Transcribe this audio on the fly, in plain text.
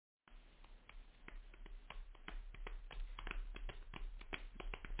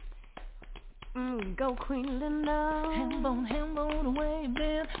Go Queen Linda. Ham bone, where you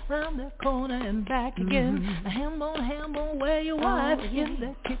been? Round the corner and back again. Ham bone, where you wife? In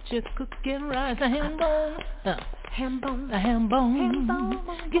the kitchen cooking rice. Ham bone,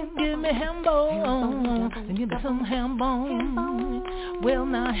 give me ham bone, give me some ham bone. Well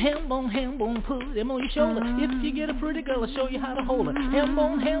now ham bone, put him on your shoulder. If you get a pretty girl, I'll show you how to hold her. Ham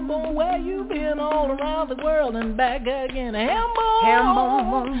bone, where you been? All around the world and back again. Ham bone, ham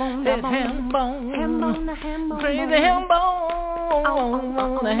bone, crazy ham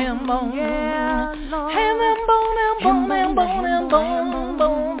bone, the ham bone, ham bone,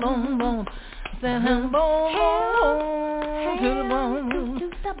 that ham bone to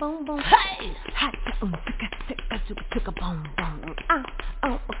the bone. Hey, took a bone.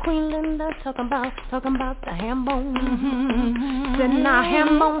 Queen Linda talking about the ham bone. Said now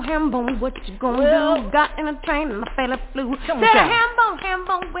ham bone, what you gonna do? Got in a train and my fella flew. Said ham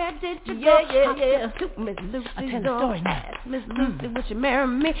bone, where did you go? Yeah. To Miss Lucy, I tell the story now. Ask Miss Lucy, would you marry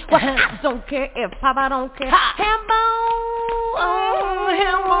me? Well, I don't care if Papa don't care. Ham bone,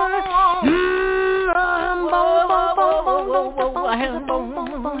 ham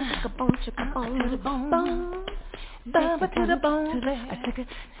bone, chicka bone. Baba to the bone,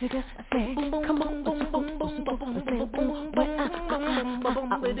 come on,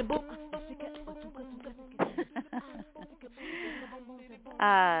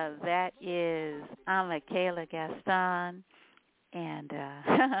 that is Michaela Gaston, and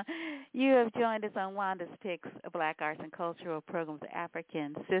you have joined us on Wanda's Picks, a Black Arts and Cultural Programs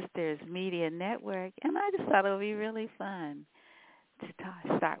African Sisters Media Network, and I just thought it would be really fun to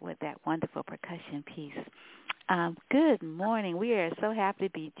start with that wonderful percussion piece. Good morning. We are so happy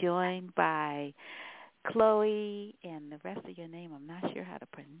to be joined by Chloe, and the rest of your name I'm not sure how to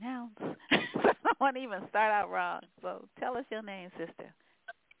pronounce. I don't want to even start out wrong. So tell us your name, sister.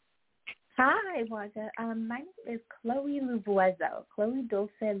 Hi, Wanda. My name is Chloe Louvoiseau, Chloe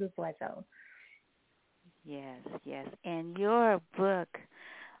Dulce Louvoiseau. Yes. And your book,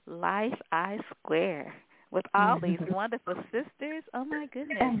 Life I Square, with all these wonderful sisters. Oh, my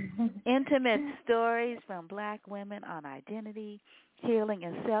goodness. Intimate stories from Black women on identity, healing,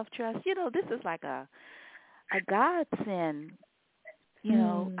 and self-trust. You know, this is like a godsend,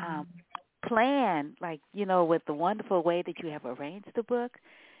 plan, like, with the wonderful way that you have arranged the book.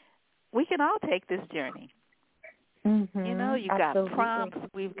 We can all take this journey. You've got prompts,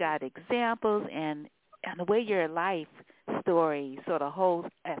 we've got examples, and the way your life story sort of holds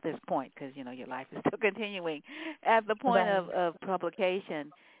at this point, because, your life is still continuing, at the point of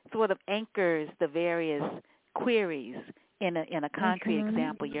publication, sort of anchors the various queries in a concrete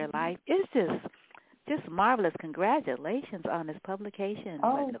example. Your life is just marvelous. Congratulations on this publication.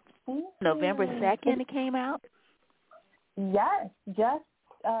 November 2nd it came out? Yes, just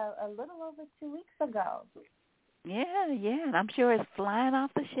a little over 2 weeks ago. Yeah, and I'm sure it's flying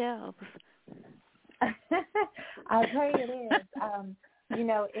off the shelves. I pray it is.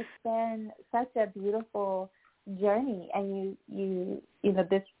 It's been such a beautiful journey, and you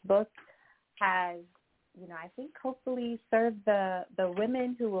this book has, I think hopefully served the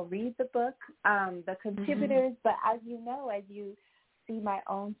women who will read the book, the contributors, but as you see my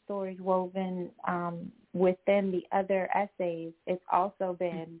own stories woven within the other essays, it's also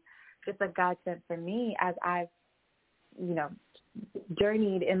been just a godsend for me as I've,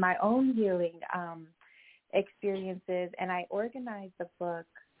 journeyed in my own healing experiences, and I organized the book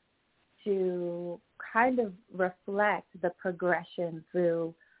to kind of reflect the progression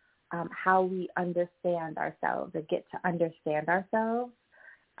through how we understand ourselves and get to understand ourselves.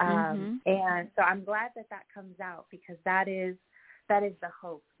 And so I'm glad that comes out, because that is the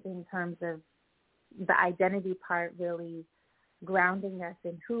hope in terms of the identity part, really grounding us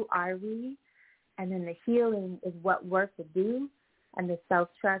in who are we, and then the healing is what work to do, and the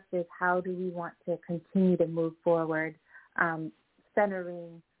self-trust is how do we want to continue to move forward,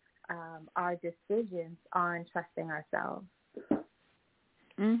 centering our decisions on trusting ourselves.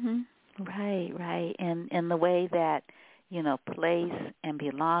 Right. And the way that, place and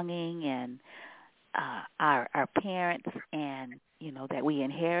belonging and our parents and, that we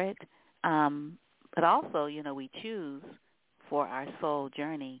inherit, but also, we choose for our soul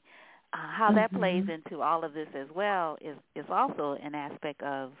journey. How that plays into all of this as well is also an aspect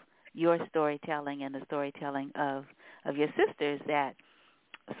of your storytelling and the storytelling of your sisters that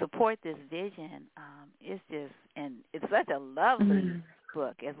support this vision. And it's such a lovely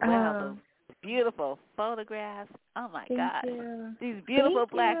book as well. Those beautiful photographs. Oh my gosh. These beautiful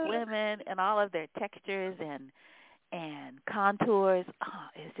Black women and all of their textures and contours. Oh,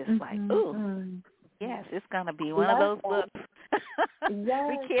 it's just like, ooh, yes, it's going to be one of those books. Yes,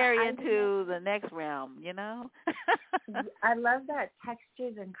 we carry into the next realm, you know? I love that,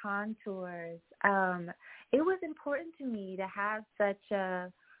 textures and contours. It was important to me to have such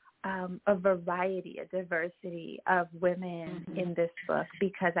a variety, a diversity of women in this book,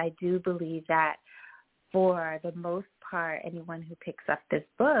 because I do believe that for the most part, anyone who picks up this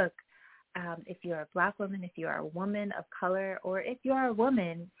book, if you're a Black woman, if you're a woman of color, or if you're a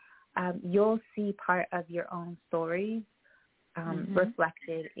woman, you'll see part of your own stories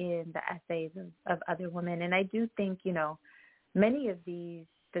reflected in the essays of other women. And I do think, you know, many of these,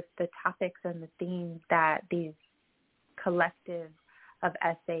 the topics and the themes that these collectives of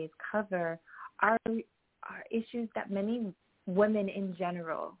essays cover are issues that many women in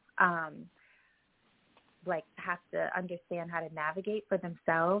general have to understand how to navigate for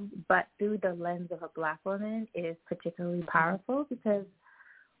themselves, but through the lens of a Black woman is particularly powerful, because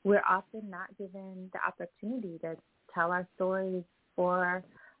we're often not given the opportunity to tell our stories for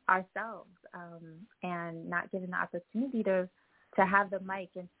ourselves, and not given the opportunity to have the mic.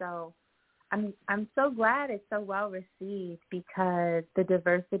 And so I'm so glad it's so well received, because the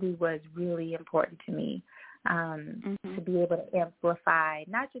diversity was really important to me, to be able to amplify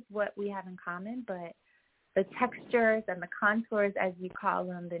not just what we have in common, but the textures and the contours, as you call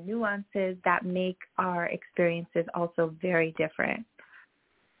them, the nuances that make our experiences also very different.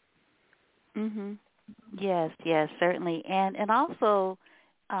 Yes, certainly. And also,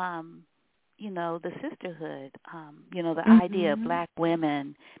 you know, the sisterhood, you know, the idea of Black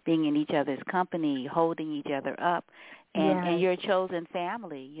women being in each other's company, holding each other up, and your chosen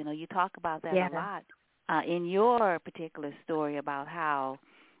family. You know, you talk about that a lot in your particular story about how,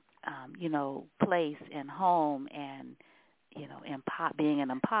 you know, place and home and, you know, being an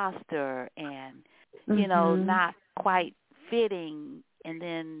imposter and, you know, not quite fitting, and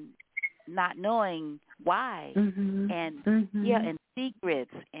then not knowing why, and and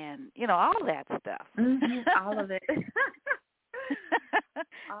secrets, and you know, all that stuff. All of it.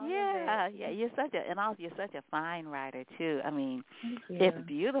 You're such a fine writer too. I mean, it's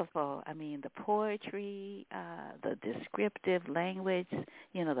beautiful. I mean, the poetry, the descriptive language,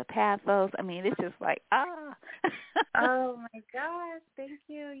 you know, the pathos. I mean, it's just like Oh my gosh, thank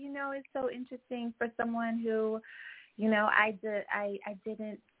you. You know, it's so interesting for someone who, you know, I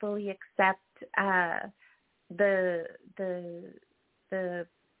didn't fully accept the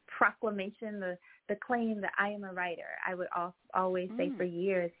proclamation, the claim that I am a writer. I would always say for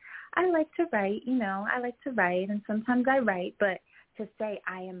years, I like to write, you know, and sometimes I write, but to say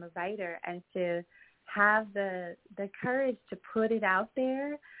I am a writer and to have the courage to put it out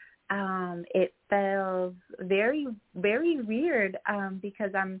there, it feels very, very weird,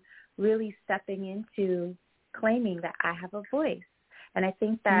 because I'm really stepping into claiming that I have a voice. And I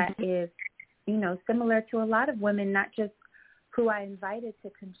think that is, you know, similar to a lot of women, not just who I invited to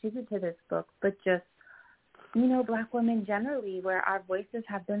contribute to this book, but just, you know, Black women generally, where our voices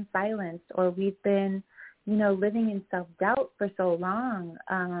have been silenced, or we've been, you know, living in self-doubt for so long,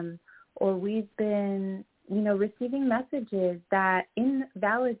 or we've been, you know, receiving messages that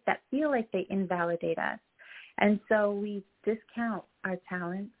feel like they invalidate us. And so we discount our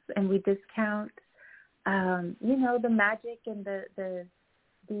talents, and we discount you know, the magic and the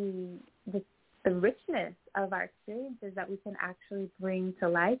richness of our experiences that we can actually bring to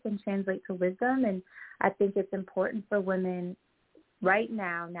life and translate to wisdom. And I think it's important for women right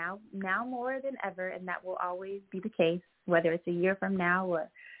now more than ever, and that will always be the case, whether it's a year from now or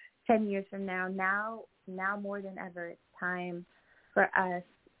 10 years from now. Now more than ever, it's time for us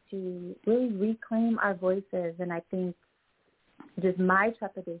to really reclaim our voices. And I think just my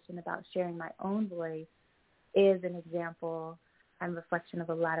trepidation about sharing my own voice is an example and reflection of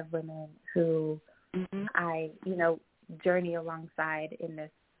a lot of women who I, you know, journey alongside in this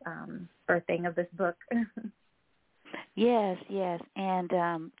birthing of this book. Yes. And,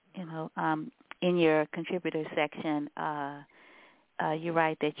 you know, in your contributor section, you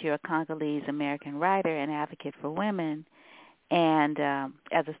write that you're a Congolese American writer and advocate for women. And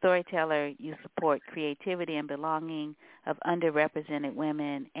as a storyteller, you support creativity and belonging of underrepresented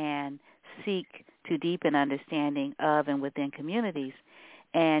women and seek to deepen understanding of and within communities.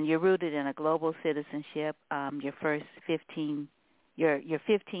 And you're rooted in a global citizenship. Your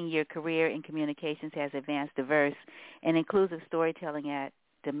 15-year career in communications has advanced diverse and inclusive storytelling at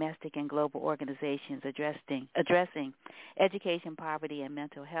domestic and global organizations addressing education, poverty, and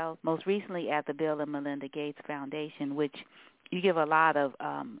mental health, most recently at the Bill and Melinda Gates Foundation, which you give a lot of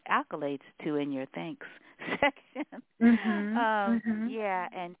accolades to in your thanks section. Yeah,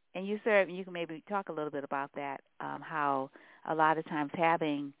 and you serve, you can maybe talk a little bit about that, how a lot of times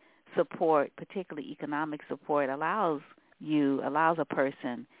having support, particularly economic support, allows allows a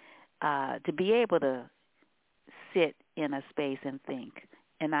person to be able to sit in a space and think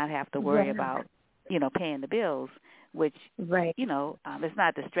and not have to worry about, paying the bills, which, it's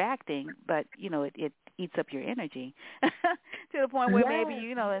not distracting, but, it eats up your energy to the point where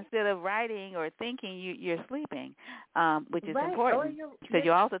maybe, instead of writing or thinking, you're sleeping, which is important because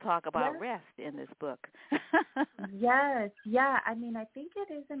you also talk about rest in this book. Yes. Yeah. I mean, I think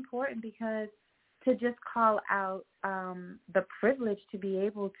it is important because to just call out the privilege to be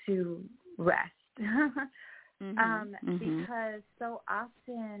able to rest. Because so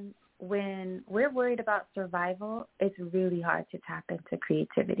often when we're worried about survival, it's really hard to tap into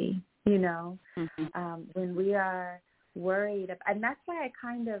creativity, when we are worried. And that's why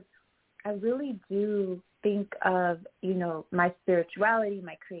I really do think of, my spirituality,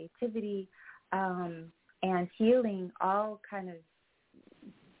 my creativity, and healing all kind of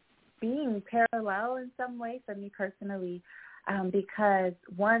being parallel in some way for me personally, because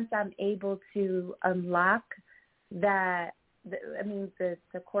once I'm able to unlock the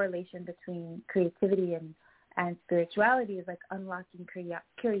correlation between creativity and spirituality is like unlocking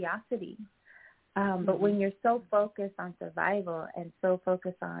curiosity. But when you're so focused on survival and so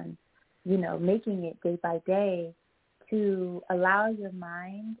focused on, making it day by day, to allow your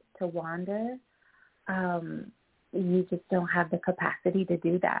mind to wander, you just don't have the capacity to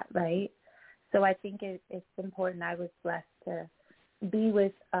do that, right? So I think it's important. I was blessed to be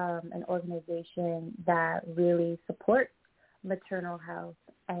with an organization that really supports maternal health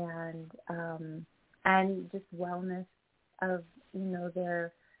and just wellness of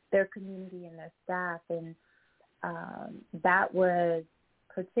their community and their staff, and that was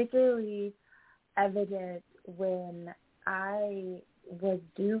particularly evident when I was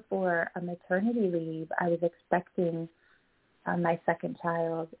due for a maternity leave. I was expecting my second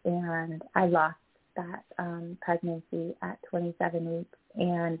child, and I lost that pregnancy at 27 weeks,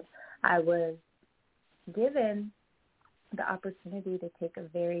 and I was given the opportunity to take a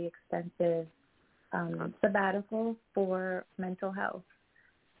very extensive sabbatical for mental health.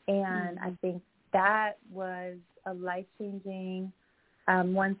 And I think that was a life-changing,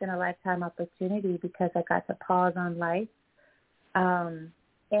 once-in-a-lifetime opportunity because I got to pause on life. And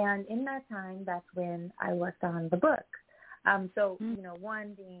in that time, that's when I worked on the book. So,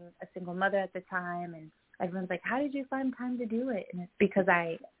 one, being a single mother at the time, and everyone's like, how did you find time to do it? And it's because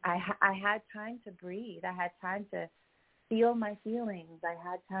I had time to breathe. I had time to feel my feelings. I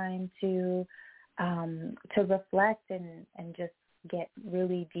had time to reflect and just get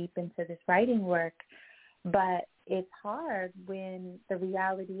really deep into this writing work. But it's hard when the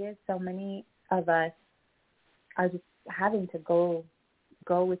reality is so many of us are just having to go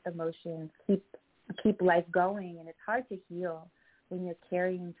with emotions, keep life going, and it's hard to heal when you're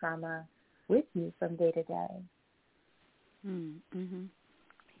carrying trauma with you from day to day. Mm-hmm.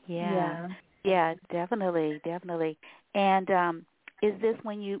 Yeah, definitely. And is this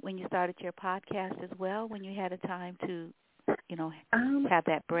when you started your podcast as well, when you had a time to, have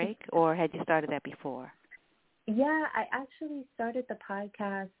that break, or had you started that before? Yeah, I actually started the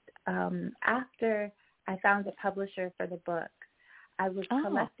podcast after I found a publisher for the book. I was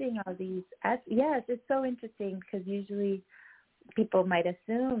collecting all these. Yes, it's so interesting because usually people might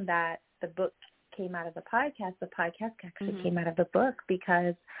assume that the book came out of the podcast. The podcast actually came out of the book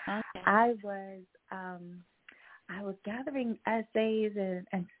because I was gathering essays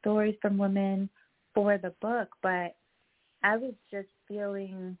and stories from women for the book, but I was just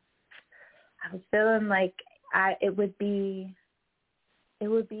feeling like it would be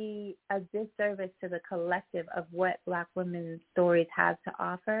a disservice to the collective of what Black women's stories have to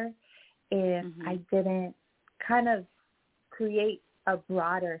offer if I didn't kind of create a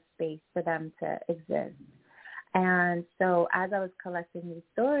broader space for them to exist. And so as I was collecting these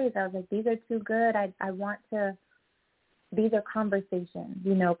stories, I was like, these are too good. These are conversations.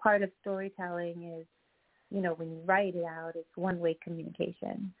 Part of storytelling is, when you write it out, it's one-way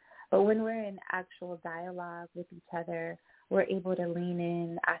communication. But when we're in actual dialogue with each other, we're able to lean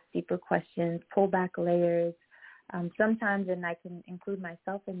in, ask deeper questions, pull back layers. Sometimes, and I can include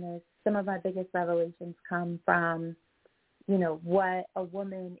myself in this, some of my biggest revelations come from, what a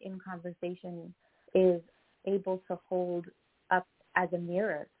woman in conversation is able to hold up as a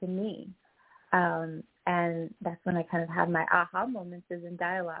mirror to me. And that's when I kind of have my aha moments is in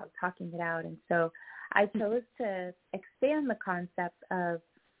dialogue, talking it out. And so I chose to expand the concept of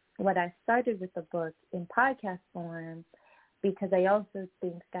what I started with the book in podcast form, because I also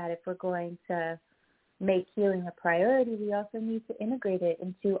think that if we're going to make healing a priority, we also need to integrate it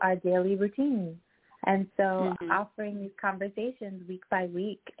into our daily routine. And so offering these conversations week by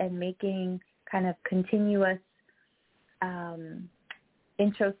week and making kind of continuous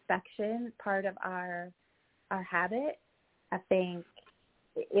introspection part of our habit, I think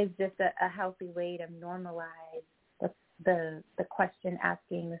is just a healthy way to normalize the question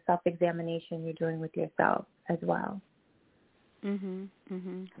asking, the self-examination you're doing with yourself as well.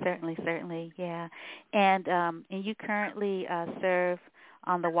 Certainly, yeah. And you currently serve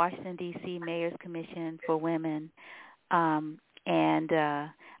on the Washington D.C. Mayor's Commission for Women. And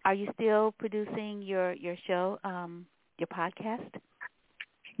are you still producing your show, your podcast?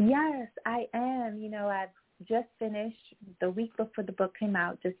 Yes, I am. You know, I've just finished the week before the book came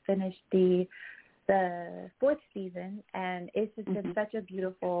out. Just finished the fourth season, and it's just been such a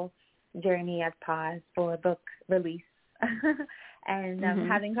beautiful journey. I've paused for book release and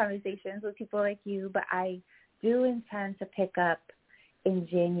having conversations with people like you, but I do intend to pick up in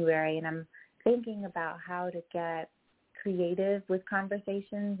January, and I'm thinking about how to get creative with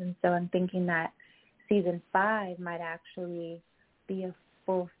conversations, and so I'm thinking that season 5 might actually be a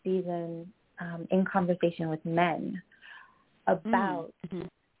full season in conversation with men about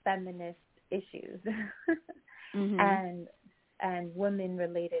feminist issues and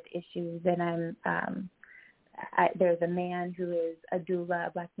women-related issues. And there's a man who is a doula,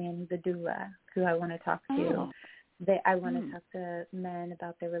 a black man who's a doula, who I want to talk to. I want to talk to men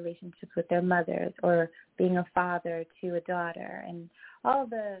about their relationships with their mothers, or being a father to a daughter, and all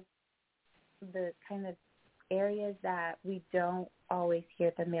the kind of areas that we don't always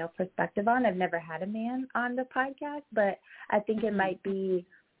hear the male perspective on. I've never had a man on the podcast, but I think it might be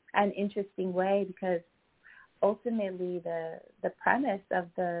an interesting way, because ultimately the premise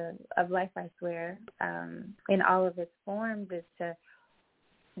of Life I Swear in all of its forms is to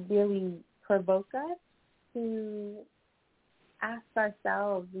really provoke us to ask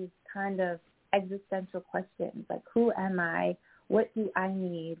ourselves these kind of existential questions, like, who am I? What do I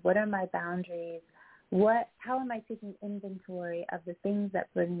need? What are my boundaries? How am I taking inventory of the things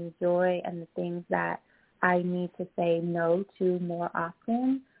that bring me joy and the things that I need to say no to more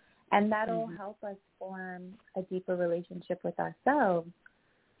often? And that'll help us form a deeper relationship with ourselves.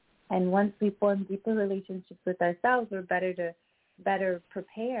 And once we form deeper relationships with ourselves, we're better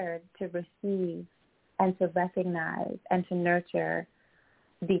prepared to receive and to recognize and to nurture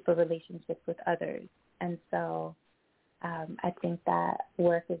deeper relationships with others. And so I think that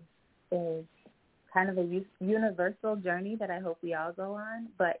work is kind of a universal journey that I hope we all go on,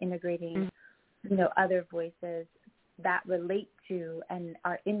 but integrating, other voices that relate to and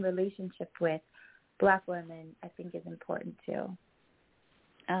are in relationship with Black women, I think is important too.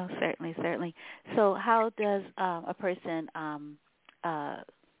 Oh, certainly. So how does a person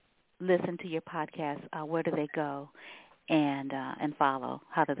listen to your podcast? Where do they go and follow?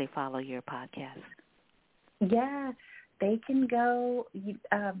 How do they follow your podcast? Yeah, they can go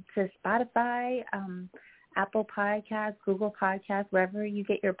to Spotify, Apple Podcasts, Google Podcasts, wherever you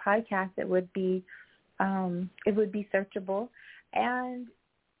get your podcast. It would be searchable. And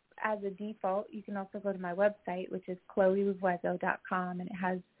as a default, you can also go to my website, which is chloeluvuezo.com, and it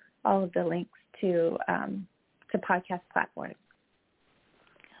has all of the links to podcast platforms.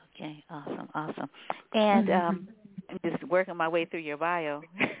 Okay, awesome. And I'm just working my way through your bio.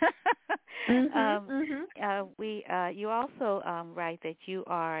 You also write that you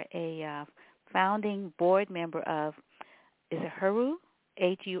are a founding board member of, is it Huru?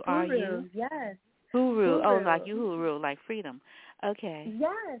 Huru? Huru, yes. Huru. Oh, like Uhuru, like freedom. Okay.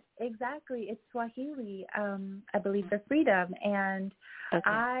 Yes, exactly. It's Swahili, I believe, for freedom. And okay.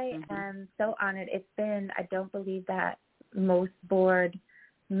 I am so honored. It's been, I don't believe that most board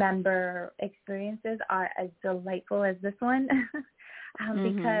member experiences are as delightful as this one.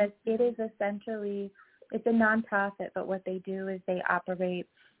 Because it is essentially, it's a nonprofit, but what they do is they operate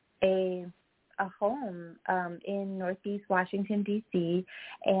a home in Northeast Washington, D.C.,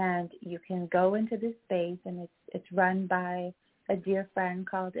 and you can go into this space, and it's run by a dear friend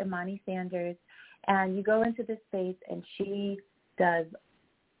called Imani Sanders, and you go into this space, and she does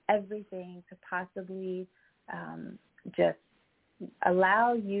everything to possibly just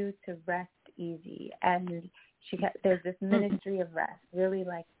allow you to rest easy. And there's this ministry of rest, really,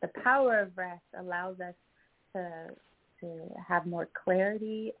 like the power of rest allows us to have more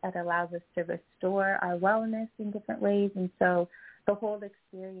clarity. It allows us to restore our wellness in different ways. And so the whole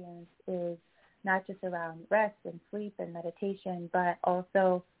experience is not just around rest and sleep and meditation, but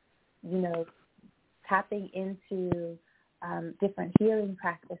also, tapping into different healing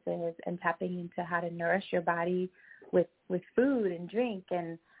practices and tapping into how to nourish your body with food and drink.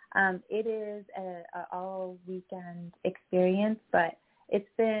 And it is an all-weekend experience, but it's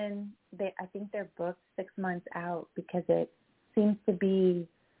been, I think they're booked 6 months out because it seems to be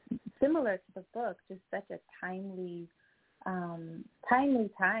similar to the book, just such a timely timely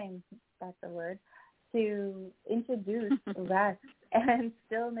time, that's the word, to introduce rest and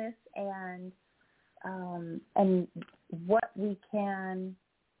stillness and what we can,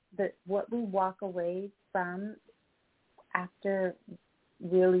 what we walk away from after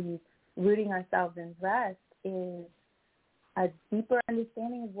really rooting ourselves in rest is a deeper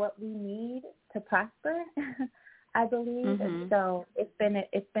understanding of what we need to prosper, I believe. Mm-hmm. And so it's been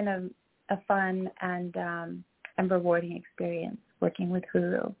a fun and rewarding experience working with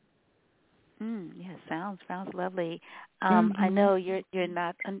Huru. Yeah, sounds lovely. I know you're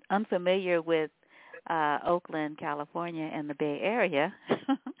not unfamiliar with Oakland, California, and the Bay Area,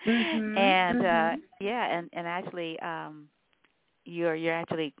 and actually, you're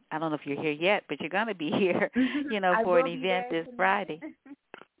actually, I don't know if you're here yet, but you're going to be here, for an event this Friday.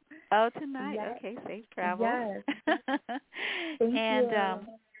 Oh, tonight. Yes. Okay, safe travels. Yes. Thank you.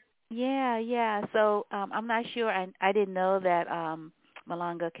 Yeah. So I'm not sure. I didn't know that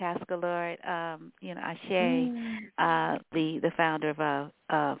Malanga Cascalord, Ashe, the founder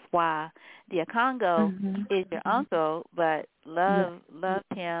of Wa Diakongo, is your uncle, but love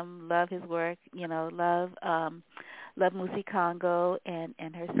him, love his work, love Musi Congo and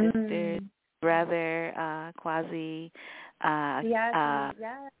her sisters, brother Kwazi,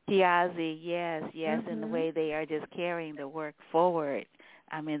 Kiazi, yes, and the way they are just carrying the work forward.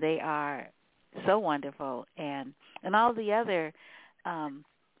 I mean, they are so wonderful, and all the other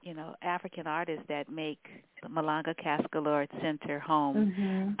African artists that make the Malanga Cascalord Center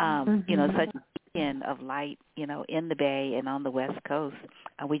home, such a beacon of light, in the Bay and on the West Coast.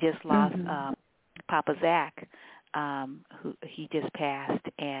 We just lost Papa Zach, who he just passed,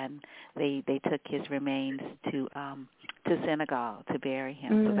 and they took his remains to Senegal to bury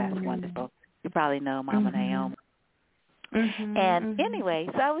him. So that's wonderful. You probably know Mama Naomi. And anyway,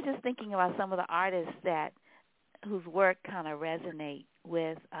 so I was just thinking about some of the artists whose work kind of resonate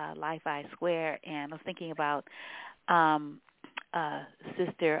with Life I Square, and I was thinking about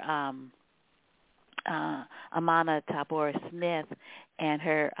Sister Amana Tabor Smith and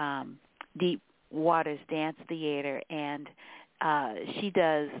her Deep Waters Dance Theater, and she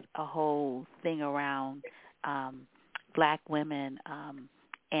does a whole thing around Black women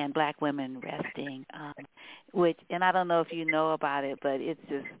and Black women resting, and I don't know if you know about it, but it's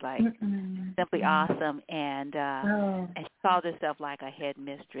just like simply awesome. And she calls herself like a head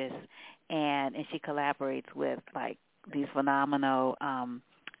mistress, and she collaborates with like these phenomenal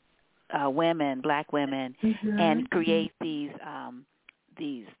women, Black women, and creates these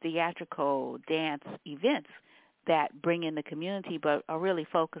theatrical dance events that bring in the community, but are really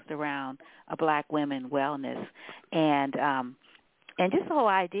focused around a Black women wellness and just the whole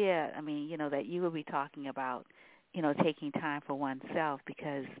idea, I mean, that you will be talking about, taking time for oneself,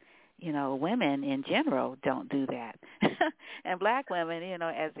 because, women in general don't do that. And Black women,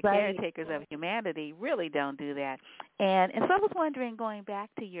 as the caretakers of humanity, really don't do that. And so I was wondering, going back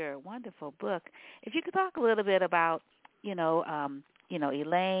to your wonderful book, if you could talk a little bit about,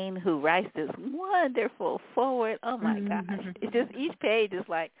 Elaine, who writes this wonderful forward. Oh, my gosh. It's just each page is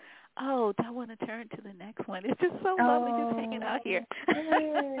like, oh, I want to turn to the next one. It's just so lovely just hanging out here.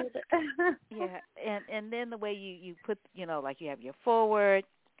 Yeah, and then the way you put, like you have your forward,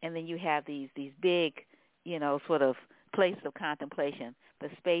 and then you have these big, sort of place of contemplation, the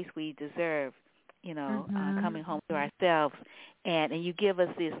space we deserve, coming home to ourselves, and you give us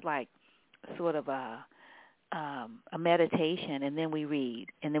this like sort of a meditation, and then we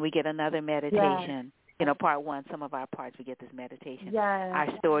read, and then we get another meditation. Part one, some of our parts, we get this meditation. Our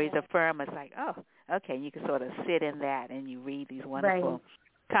stories affirm us, like, oh, okay, you can sort of sit in that, and you read these wonderful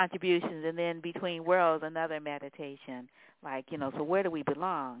contributions, and then between worlds, another meditation, like, so where do we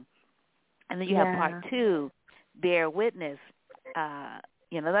belong? And then you have part two, bear witness,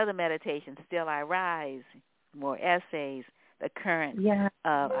 another meditation, still I rise, more essays, the current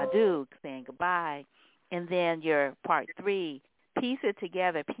of adieu, saying goodbye, and then your part three, piece it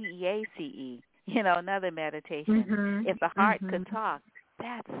together, PEACE, another meditation. If the heart could talk,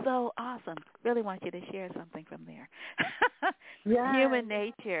 that's so awesome. Really want you to share something from there. Human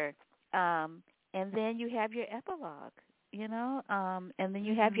nature. And then you have your epilogue, and then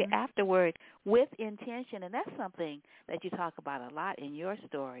you have your afterword with intention. And that's something that you talk about a lot in your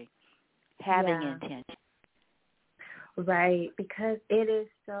story, having intention. Right, because it is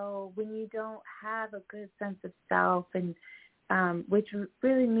so, when you don't have a good sense of self, and which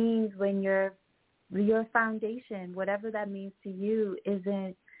really means when your foundation, whatever that means to you,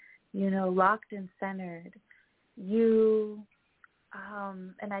 isn't, locked and centered, you,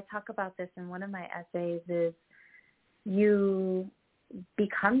 and I talk about this in one of my essays, is you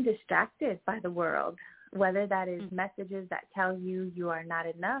become distracted by the world. whether that is messages that tell you you are not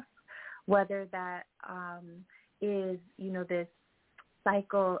enough, whether that is, this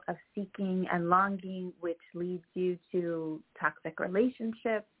cycle of seeking and longing, which leads you to toxic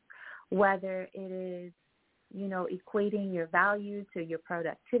relationships, whether it is, equating your value to your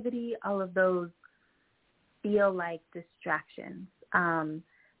productivity. All of those feel like distractions,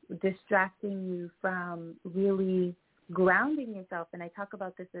 distracting you from really grounding yourself. And I talk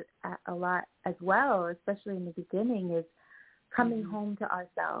about this a lot as well, especially in the beginning, is coming home to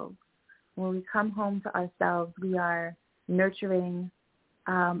ourselves. When we come home to ourselves, we are nurturing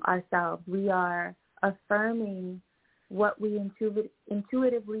ourselves. We are affirming what we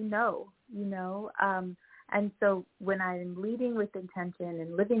intuitively know, and so when I'm leading with intention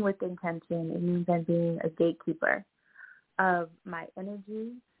and living with intention, it means I'm being a gatekeeper of my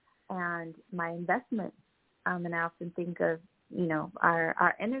energy and my investment. And I often think of,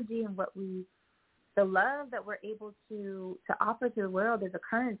 our energy and the love that we're able to offer to the world is a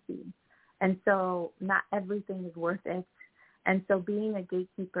currency. And so not everything is worth it. And so being a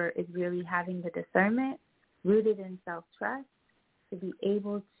gatekeeper is really having the discernment rooted in self-trust to be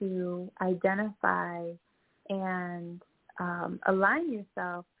able to identify and align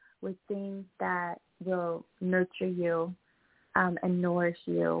yourself with things that will nurture you and nourish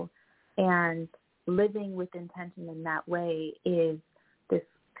you. And living with intention in that way is this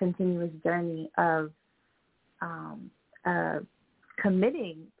continuous journey of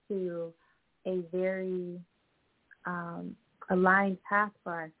committing to a very aligned path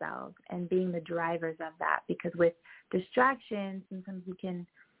for ourselves and being the drivers of that. Because with distractions, sometimes we can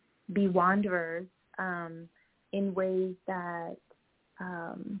be wanderers in ways that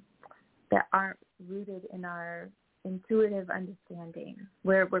aren't rooted in our intuitive understanding,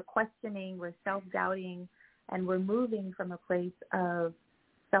 where we're questioning, we're self-doubting, and we're moving from a place of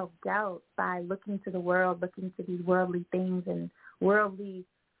self-doubt by looking to the world, looking to these worldly things and worldly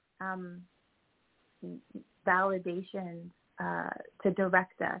validations to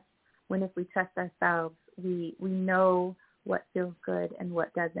direct us, when if we trust ourselves, we know what feels good and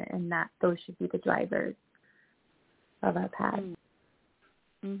what doesn't, and that those should be the drivers of our path.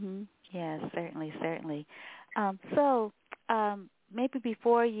 Mm-hmm. Yes, certainly. So maybe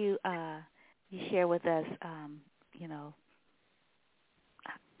before you share with us,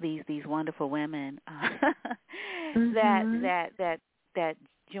 these wonderful women that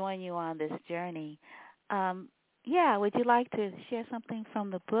join you on this journey, would you like to share something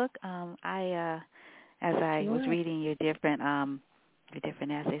from the book? As I was reading your different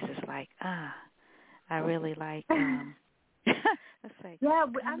essays, it's like I really like. It's like,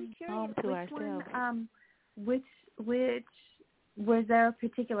 I'm curious to ourselves. Which was there a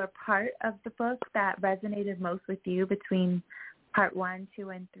particular part of the book that resonated most with you between part 1, 2,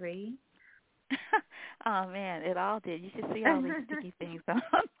 and 3? Oh man, it all did. You should see all these sticky things on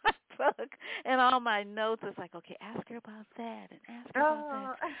my book and all my notes. It's like, okay, ask her about that and ask her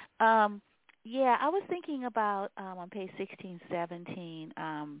about that. I was thinking about on page 16, 17.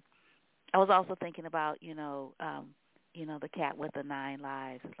 I was also thinking about the cat with the 9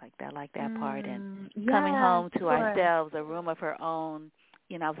 lives, like that part, and coming home to ourselves, a room of her own.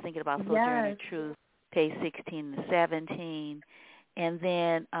 I was thinking about Sojourner Truth, page 16 and 17, and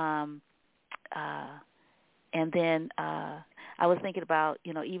then I was thinking about,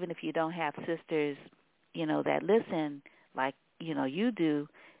 even if you don't have sisters, that listen like, you do,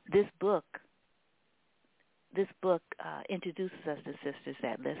 this book introduces us to sisters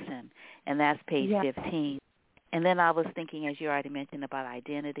that listen, and that's page 15. And then I was thinking, as you already mentioned, about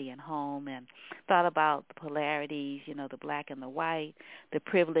identity and home, and thought about the polarities, the black and the white, the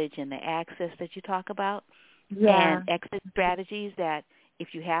privilege and the access that you talk about, and exit strategies that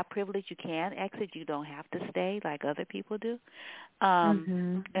if you have privilege, you can exit. You don't have to stay like other people do.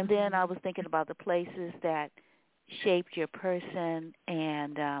 And then I was thinking about the places that shaped your person,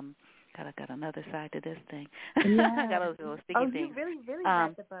 and God, I got another side to this thing. I got a little sticky thing. You really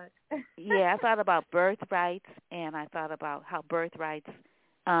read the book. I thought about birthrights, and I thought about how birthrights,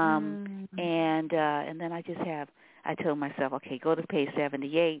 and then I told myself, okay, go to page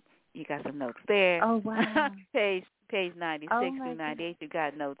 78. You got some notes there. Oh, wow. page 96 through 98, you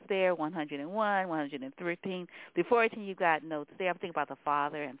got notes there. 101, 113 through 14, you got notes there. I'm thinking about the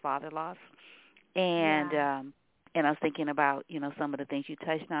father and father loss, and I was thinking about some of the things you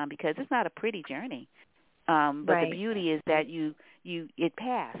touched on, because it's not a pretty journey, but the beauty is that it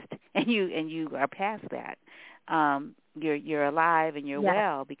passed, and you are past that. You're alive and you're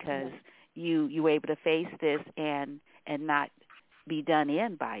well because you were able to face this and not be done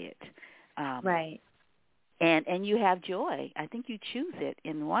in by it. And you have joy. I think you choose it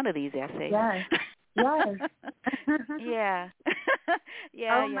in one of these essays. Yes. Yes. Yeah.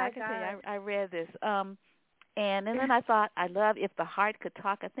 Oh I my can tell you, God. I read this. And then I thought, I love If the Heart Could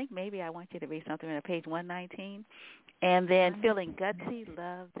Talk. I think maybe I want you to read something on page 119. And then Feeling Gutsy,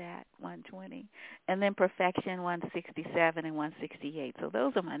 love that, 120. And then Perfection, 167 and 168. So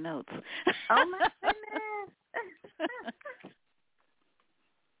those are my notes. Oh my goodness.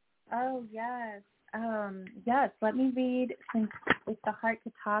 Oh yes. Yes, let me read, since If the Heart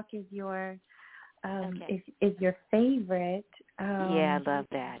Could Talk is your Okay. is your favorite. Yeah, I love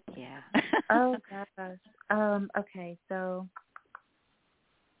that. Yeah. Oh gosh. Okay, so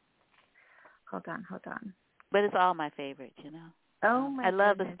hold on. But it's all my favorites, you know. Oh my I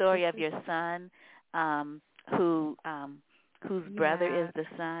love goodness. the story of your son, whose brother is the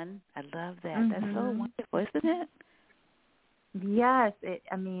son. I love that. Mm-hmm. That's so wonderful, isn't it? Yes,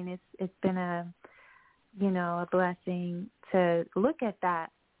 it's been a blessing to look at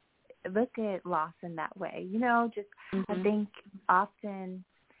loss in that way. Just I think often,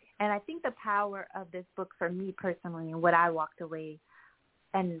 and I think the power of this book for me personally, and what I walked away,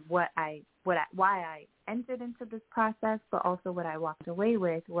 and why I entered into this process, but also what I walked away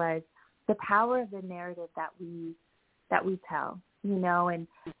with, was the power of the narrative that we tell. And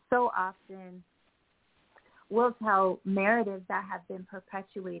so often we'll tell narratives that have been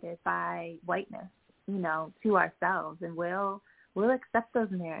perpetuated by whiteness, to ourselves, and we'll accept those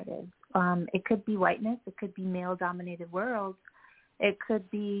narratives. It could be whiteness, it could be male-dominated worlds, it could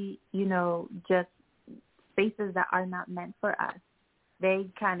be, just spaces that are not meant for us. They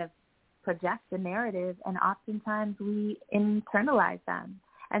kind of project the narrative, and oftentimes we internalize them.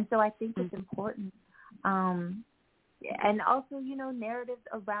 And so I think it's important. And also, narratives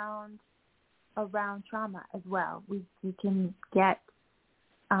around trauma as well. We can get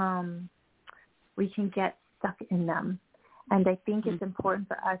stuck in them. And I think it's important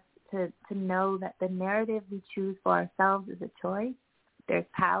for us to know that the narrative we choose for ourselves is a choice. There's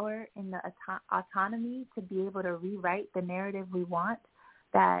power in the autonomy to be able to rewrite the narrative we want,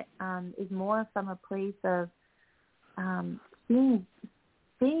 that is more from a place of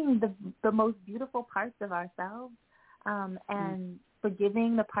seeing the most beautiful parts of ourselves, and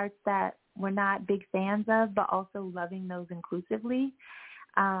forgiving the parts that we're not big fans of, but also loving those inclusively.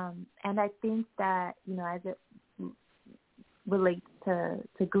 And I think that, as it relates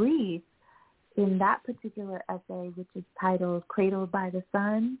to grief, in that particular essay, which is titled Cradled by the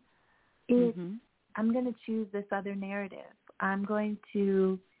Sun, I'm going to choose this other narrative. I'm going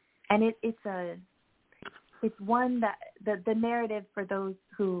to, and it's one that the narrative, for those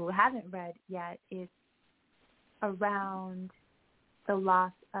who haven't read yet, is around the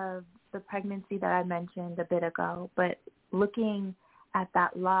loss of the pregnancy that I mentioned a bit ago, but looking at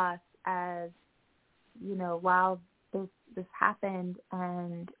that loss as, while this happened,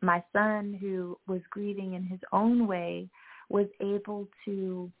 and my son, who was grieving in his own way, was able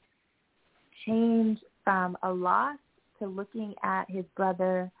to change from a loss to looking at his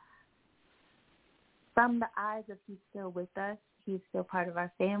brother from the eyes of, he's still with us, he's still part of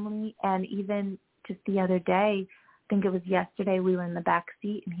our family. And even just the other day, I think it was yesterday, we were in the back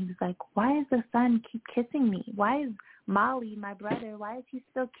seat, and he was like, why does the sun keep kissing me? Why is Molly, my brother, why is he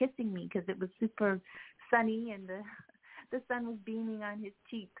still kissing me? Because it was super sunny, and the sun was beaming on his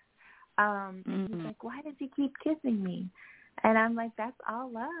cheeks. And he's like, why does he keep kissing me? And I'm like, that's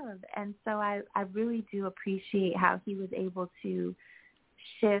all love. And so I really do appreciate how he was able to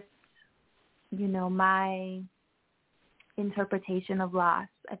shift, my interpretation of loss.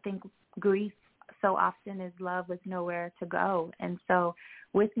 I think grief so often is love with nowhere to go. And so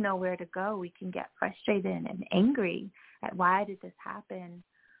with nowhere to go, we can get frustrated and angry at, why did this happen?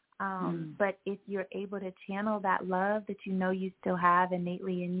 But if you're able to channel that love that you still have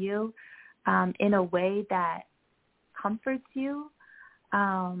innately in you, in a way that comforts you,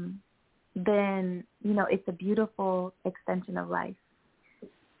 then, it's a beautiful extension of life.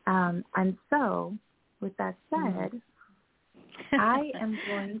 And so, with that said, I am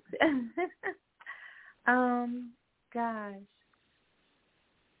going to, gosh.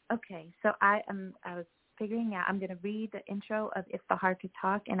 Okay, so I was figuring out, I'm going to read the intro of If the Heart Could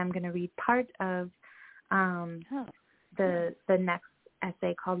Talk, and I'm going to read part of the next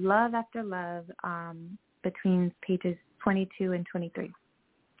essay called Love After Love, between pages 22 and 23.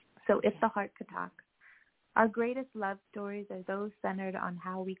 So If the Heart Could Talk. Our greatest love stories are those centered on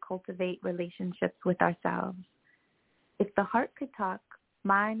how we cultivate relationships with ourselves. If the heart could talk,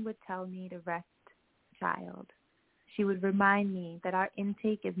 mine would tell me to rest, child. She would remind me that our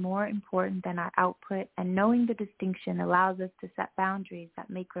intake is more important than our output, and knowing the distinction allows us to set boundaries that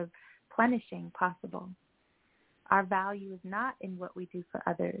make replenishing possible. Our value is not in what we do for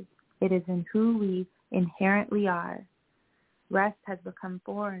others, It is in who we inherently are. Rest has become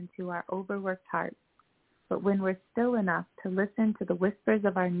foreign to our overworked hearts. But when we're still enough to listen to the whispers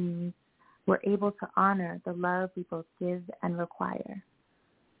of our needs, we're able to honor the love we both give and require.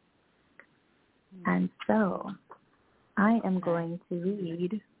 And so I am going to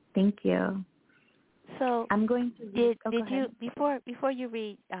read. Thank you. So I'm going to read. Did you before you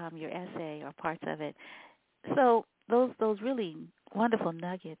read your essay or parts of it? So those really wonderful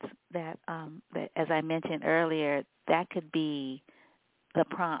nuggets that as I mentioned earlier, that could be the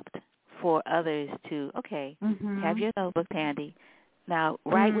prompt for others to have your notebook handy. Now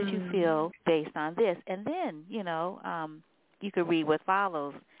write what you feel based on this, and then you could read what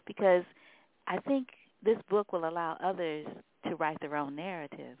follows, because I think this book will allow others to write their own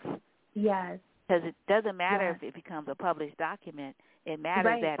narratives. Yes. Because it doesn't matter if it becomes a published document. It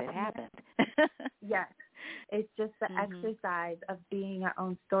matters that it happened. Yes. It's just the exercise of being our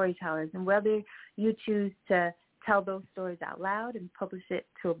own storytellers. And whether you choose to tell those stories out loud and publish it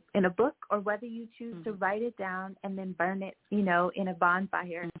in a book, or whether you choose to write it down and then burn it, in a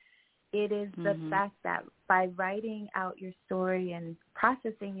bonfire, it is the fact that by writing out your story and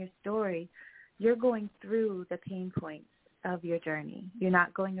processing your story, you're going through the pain points of your journey. You're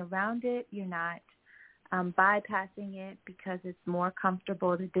not going around it. You're not bypassing it because it's more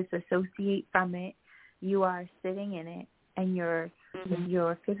comfortable to disassociate from it. You are sitting in it, and you're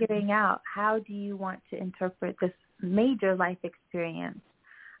figuring out, how do you want to interpret this major life experience,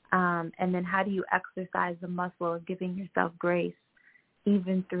 and then how do you exercise the muscle of giving yourself grace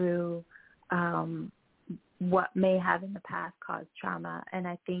even through what may have in the past caused trauma. And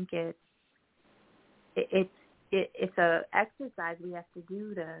I think it's a exercise we have to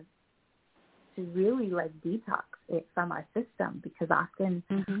do to really detox it from our system, because often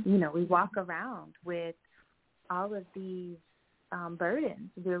we walk around with all of these burdens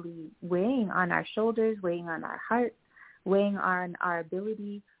really weighing on our shoulders, weighing on our hearts, weighing on our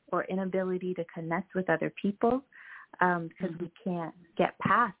ability or inability to connect with other people, because we can't get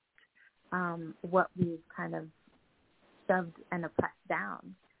past what we've kind of shoved and oppressed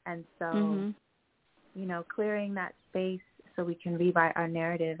down. And so clearing that space so we can rewrite our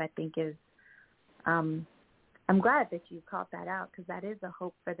narrative, I think is, I'm glad that you called that out, because that is a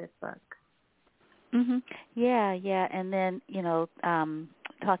hope for this book. Yeah. And then,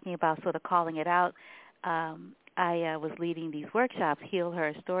 talking about sort of calling it out, I was leading these workshops, Heal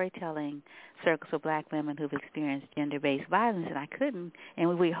Her Storytelling Circles for Black women who've experienced gender-based violence, and I couldn't. And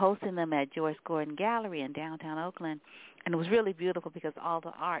we were hosting them at Joyce Gordon Gallery in downtown Oakland, and it was really beautiful because all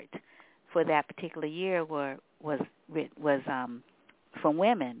the art for that particular year was from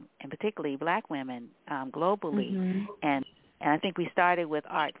women, and particularly Black women globally. And I think we started with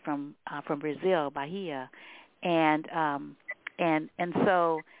art from Brazil, Bahia, and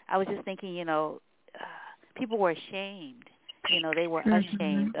so I was just thinking, people were ashamed. They were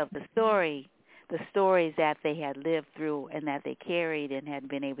ashamed of the stories that they had lived through and that they carried and hadn't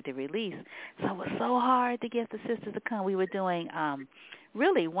been able to release. So it was so hard to get the sisters to come. We were doing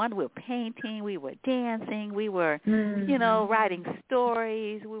we were painting, we were dancing, we were, writing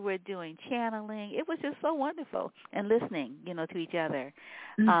stories, we were doing channeling. It was just so wonderful, and listening, to each other,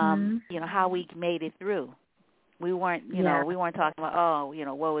 how we made it through. We weren't, we weren't talking about,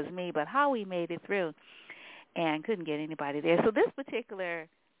 woe is me, but how we made it through, and couldn't get anybody there. So this particular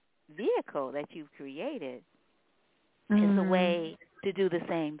vehicle that you've created is a way to do the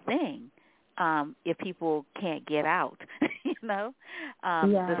same thing. If people can't get out,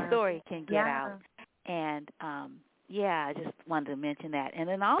 the story can get out. And, I just wanted to mention that. And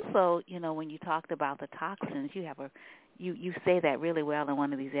then also, when you talked about the toxins, you say that really well in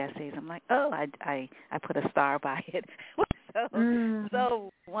one of these essays. I'm like, I put a star by it.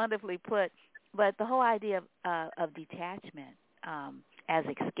 So wonderfully put. But the whole idea of detachment as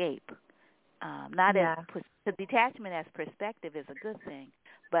escape, the detachment as perspective is a good thing,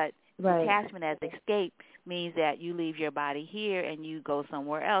 but detachment as escape means that you leave your body here and you go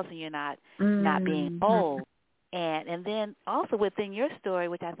somewhere else, and you're not being whole. And then also within your story,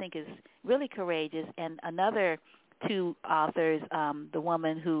 which I think is really courageous, and another two authors, the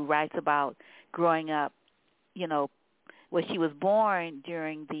woman who writes about growing up, where she was born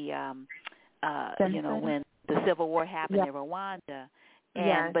during the when the Civil War happened in Rwanda,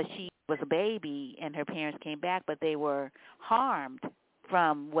 but she was a baby and her parents came back, but they were harmed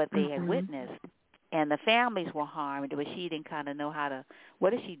from what they had witnessed, and the families were harmed, but she didn't kind of know what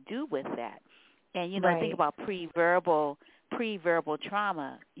does she do with that? And, think about pre-verbal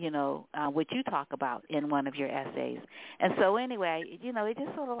trauma, which you talk about in one of your essays. And so anyway, it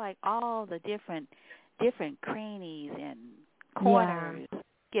just sort of like all the different crannies and corners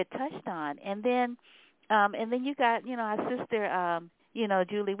get touched on. And then you got, our sister,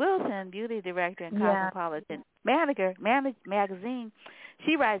 Julie Wilson, beauty director and Cosmopolitan magazine.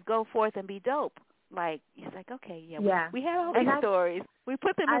 She writes "Go Forth and Be Dope." Like, it's like, okay, we had all these stories. We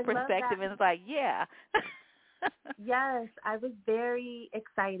put them in perspective, and it's like, yeah. Yes, I was very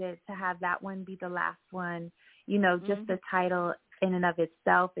excited to have that one be the last one. Just the title in and of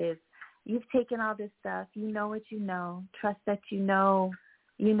itself is, you've taken all this stuff, you know what you know, trust that you know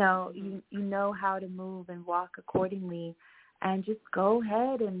how to move and walk accordingly, and just go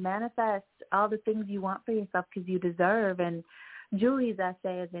ahead and manifest all the things you want for yourself because you deserve. And Julie's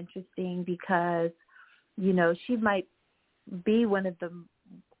essay is interesting because, she might be one of the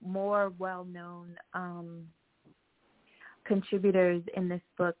more well-known contributors in this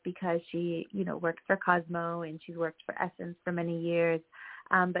book because she, works for Cosmo and she's worked for Essence for many years.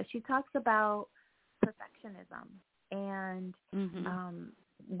 But she talks about perfectionism. And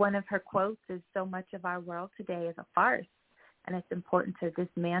one of her quotes is, "So much of our world today is a farce, and it's important to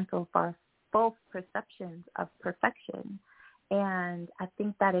dismantle false perceptions of perfection." And I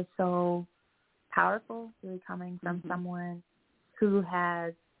think that is so powerful, really coming from someone who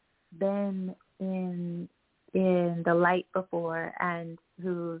has been in the light before and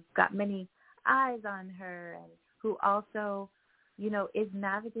who's got many eyes on her, and who also, is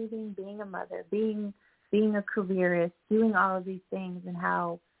navigating being a mother, being a careerist, doing all of these things, and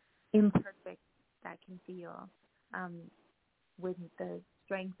how imperfect that can feel, with the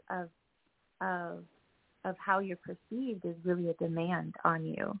strength of how you're perceived is really a demand on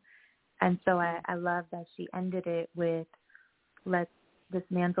you. And so I love that she ended it with, let's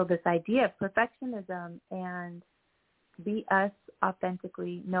dismantle this idea of perfectionism and be us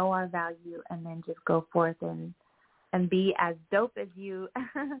authentically, know our value, and then just go forth and be as dope as you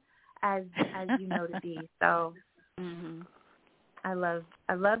as you know to be. So I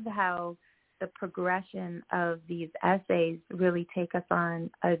love how the progression of these essays really take us on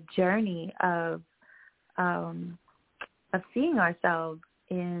a journey of seeing ourselves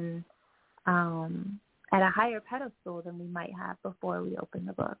in at a higher pedestal than we might have before we open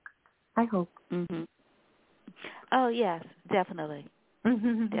the book. I hope. Oh yes, definitely.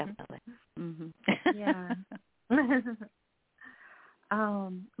 Definitely. Yeah.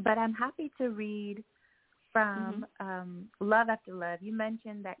 But I'm happy to read from Love After Love. You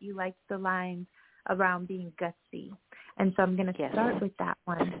mentioned that you liked the lines around being gutsy, and so I'm going to start with that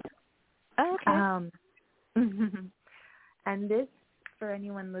one. Okay. And this, for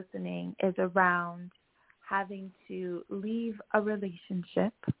anyone listening, is around having to leave a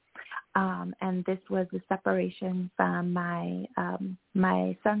relationship. And this was a separation from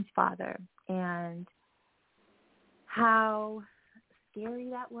my son's father, and how scary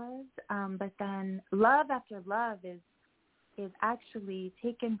that was. But then Love After Love is actually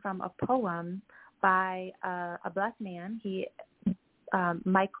taken from a poem by a Black man. He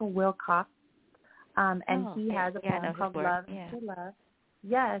Michael Wilcox. And he has a poem called Love After Love.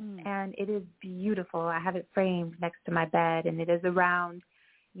 Yes, and it is beautiful. I have it framed next to my bed, and it is around,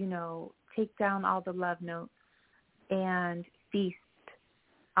 take down all the love notes and feast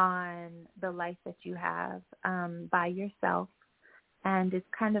on the life that you have by yourself. And it's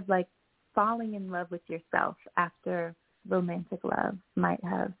kind of like falling in love with yourself after romantic love might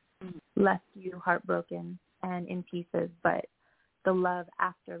have left you heartbroken and in pieces, but the love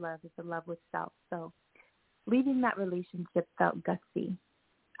after love is the love with self. So leaving that relationship felt gutsy.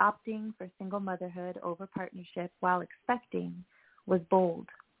 Opting for single motherhood over partnership while expecting was bold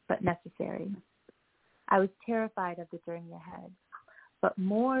but necessary. I was terrified of the journey ahead, but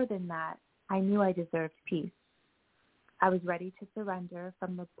more than that, I knew I deserved peace. I was ready to surrender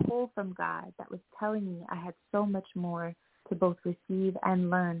from the pull from God that was telling me I had so much more to both receive and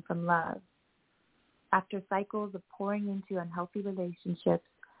learn from love. After cycles of pouring into unhealthy relationships,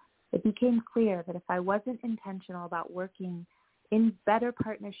 it became clear that if I wasn't intentional about working in better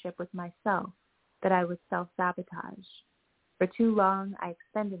partnership with myself, that I would self-sabotage. For too long, I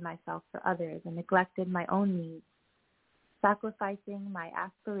extended myself for others and neglected my own needs. Sacrificing my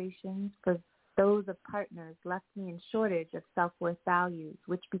aspirations for those of partners left me in shortage of self-worth values,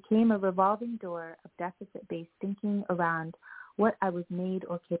 which became a revolving door of deficit-based thinking around what I was made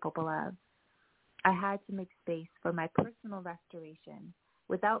or capable of. I had to make space for my personal restoration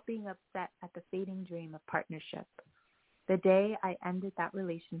without being upset at the fading dream of partnership. The day I ended that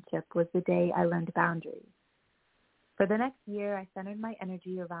relationship was the day I learned boundaries. For the next year, I centered my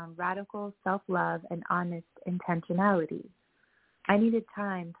energy around radical self-love and honest intentionality. I needed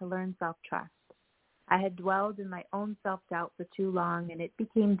time to learn self-trust. I had dwelled in my own self-doubt for too long, and it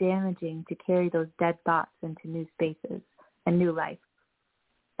became damaging to carry those dead thoughts into new spaces and new life.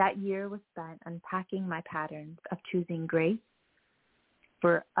 That year was spent unpacking my patterns of choosing grace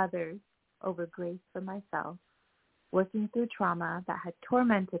for others over grace for myself, working through trauma that had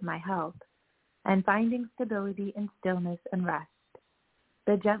tormented my health, and finding stability in stillness and rest.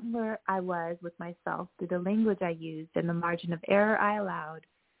 The gentler I was with myself through the language I used and the margin of error I allowed,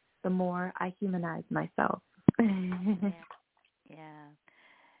 the more I humanized myself.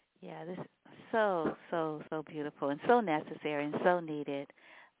 Yeah, this is so beautiful and so necessary and so needed,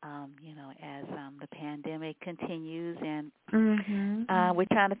 as the pandemic continues and we're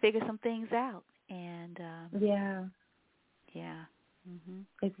trying to figure some things out. And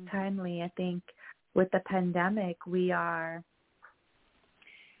it's timely. I think with the pandemic, we are,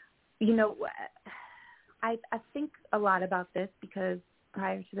 I think a lot about this because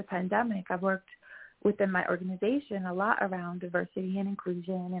prior to the pandemic, I've worked within my organization a lot around diversity and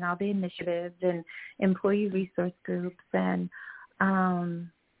inclusion and all the initiatives and employee resource groups. And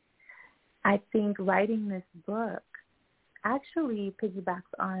I think writing this book actually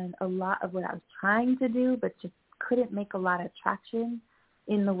piggybacks on a lot of what I was trying to do, but just couldn't make a lot of traction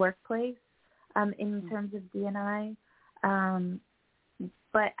in the workplace in terms of D&I.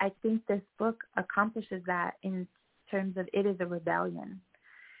 But I think this book accomplishes that in terms of it is a rebellion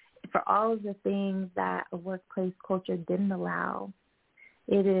for all of the things that a workplace culture didn't allow.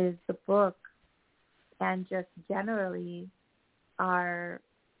 It is the book and just generally our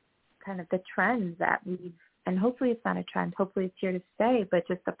kind of the trends that we've, and hopefully it's not a trend, hopefully it's here to stay, but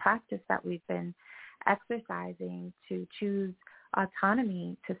just the practice that we've been exercising to choose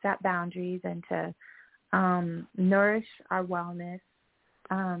autonomy, to set boundaries, and to nourish our wellness,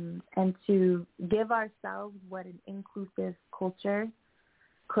 and to give ourselves what an inclusive culture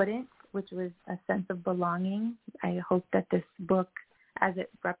couldn't, which was a sense of belonging. I hope that this book, as it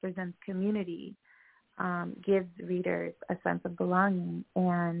represents community, gives readers a sense of belonging.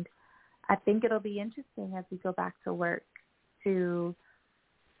 And I think it'll be interesting as we go back to work to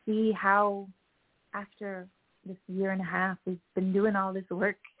see how after this year and a half we've been doing all this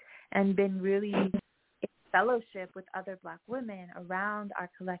work and been really in fellowship with other Black women around our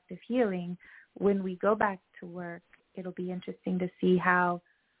collective healing. When we go back to work, it'll be interesting to see how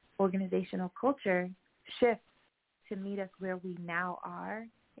organizational culture shifts to meet us where we now are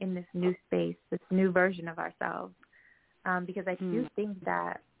in this new space, this new version of ourselves. Because I do think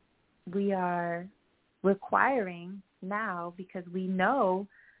that we are requiring now, because we know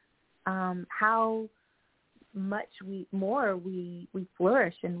how much more we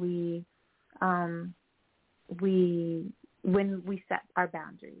flourish and when we set our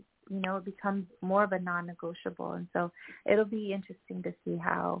boundaries. It becomes more of a non-negotiable. And so it'll be interesting to see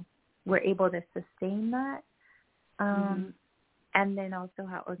how we're able to sustain that. And then also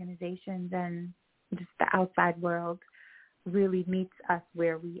how organizations and just the outside world really meets us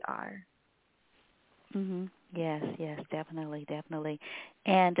where we are. Yes, definitely.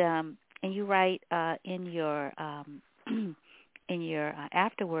 And you write in your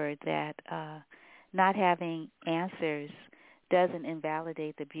afterword that not having answers doesn't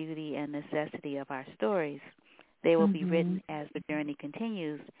invalidate the beauty and necessity of our stories. They will be written as the journey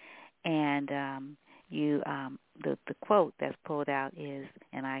continues. And the quote that's pulled out is,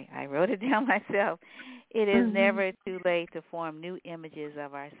 and I wrote it down myself, it is never too late to form new images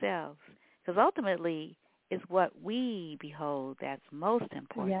of ourselves, because ultimately it's what we behold that's most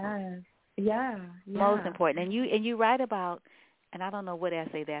important. Yeah. Most important. And you write about, and I don't know what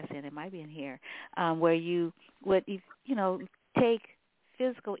essay that's in, it might be in here, where you would, take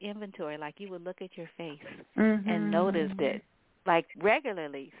physical inventory, like you would look at your face and notice it, like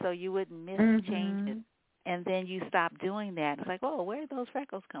regularly, so you wouldn't miss changes. And then you stop doing that. It's like, oh, where did those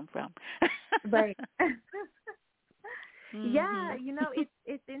freckles come from? Right. Yeah,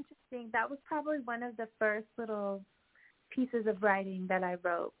 it's interesting. That was probably one of the first little pieces of writing that I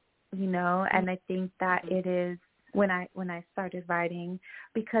wrote, and I think that it is when I started writing,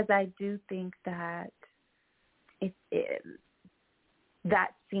 because I do think that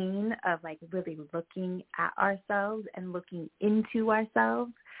that scene of like really looking at ourselves and looking into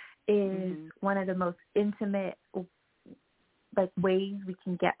ourselves is one of the most intimate like ways we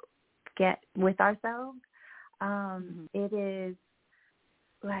can get with ourselves. It is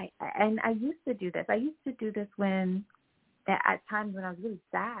like, and I used to do this. I used to do this when at times when I was really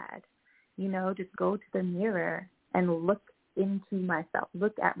sad, just go to the mirror and look into myself,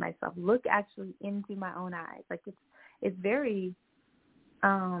 look at myself, look actually into my own eyes. Like it's very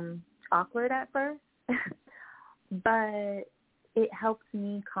awkward at first, but it helps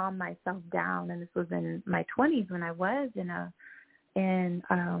me calm myself down. And this was in my 20s when I was in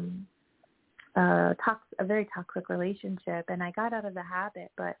a very toxic relationship, and I got out of the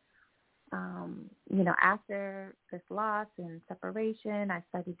habit. But after this loss and separation, I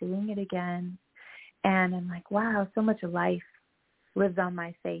started doing it again, and I'm like, wow, so much life lives on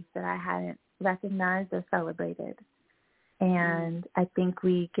my face that I hadn't recognized or celebrated. And I think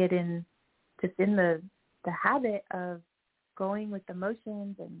we get in the habit of going with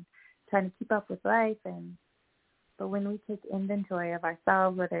emotions and trying to keep up with life. But when we take inventory of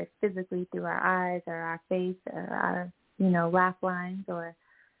ourselves, whether it's physically through our eyes or our face or our, laugh lines or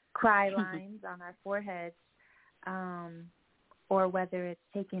cry lines on our foreheads, or whether it's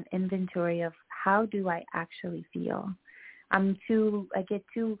taking inventory of how do I actually feel. I get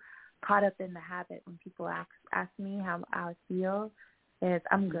too caught up in the habit when people ask me how I feel is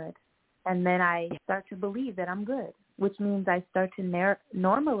I'm good. And then I start to believe that I'm good, which means I start to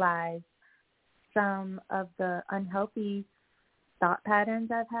normalize some of the unhealthy thought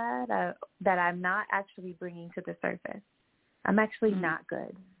patterns I've had that I'm not actually bringing to the surface. I'm actually not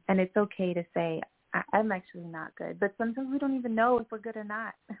good. And it's okay to say, I'm actually not good. But sometimes we don't even know if we're good or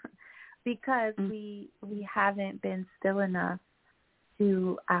not because we haven't been still enough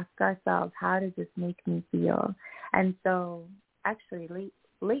to ask ourselves, how does this make me feel? And so actually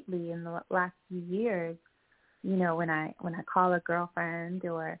lately in the last few years, when I call a girlfriend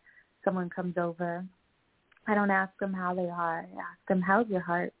or someone comes over, I don't ask them how they are. I ask them, how's your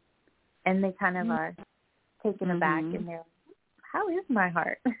heart? And they kind of are taken aback and they're, how is my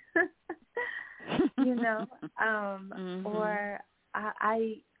heart? Or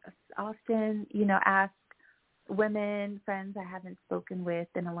I often, ask women, friends I haven't spoken with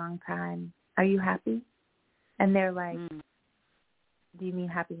in a long time, are you happy? And they're like, do you mean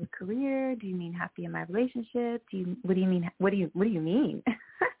happy with career? Do you mean happy in my relationship? What do you mean? What do you mean?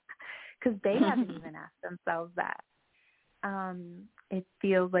 Because they haven't even asked themselves that. It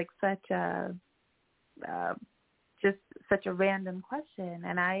feels like such a random question,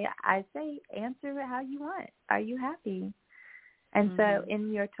 and I say answer it how you want. Are you happy? And so,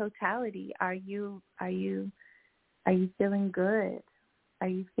 in your totality, are you feeling good? Are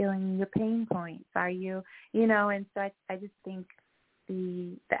you feeling your pain points? Are you, And so I just think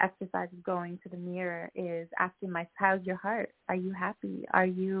the exercise of going to the mirror is asking myself, how's your heart? Are you happy? Are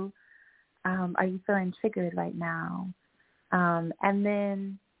you feeling triggered right now? And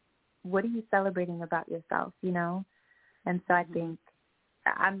then what are you celebrating about yourself, And so I think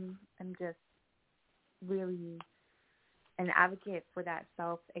I'm just really an advocate for that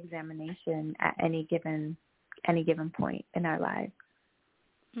self-examination at any given point in our lives.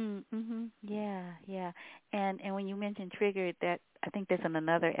 Yeah. And when you mentioned triggered, that I think that's in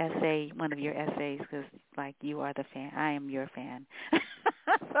another essay, one of your essays, because like you are the fan, I am your fan.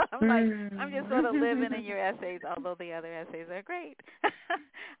 So I'm just sort of living in your essays, although the other essays are great.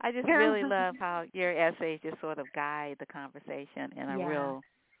 I just really love how your essays just sort of guide the conversation in a real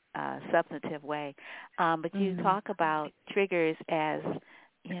substantive way. But you talk about triggers as,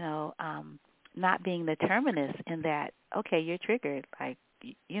 not being the terminus in that, okay, you're triggered, like,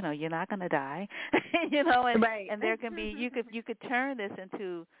 you're not going to die, and there can be, you could turn this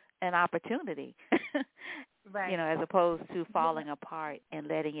into an opportunity, as opposed to falling apart and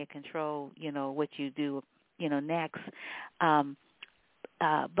letting it control, what you do, next.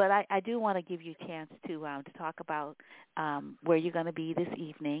 But I do want to give you a chance to talk about where you're going to be this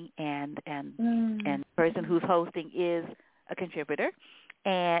evening, and the person who's hosting is a contributor,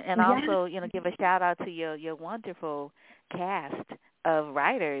 and also give a shout out to your wonderful cast of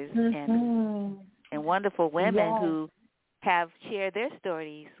writers and wonderful women who have shared their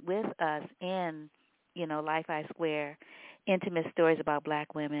stories with us in Life I Square, intimate stories about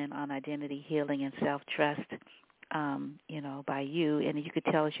Black women on identity, healing, and self-trust. By you, and you could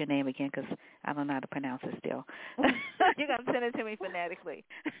tell us your name again because I don't know how to pronounce it still. You're going to send it to me phonetically.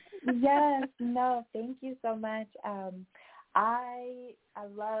 Yes, no, thank you so much. I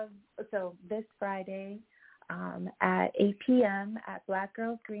love, so this Friday at 8 p.m. at Black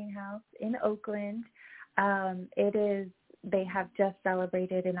Girls Greenhouse in Oakland, they have just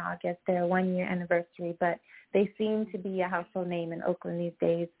celebrated in August their 1-year anniversary, but they seem to be a household name in Oakland these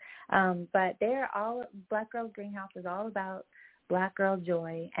days. But Black Girls Greenhouse is all about Black girl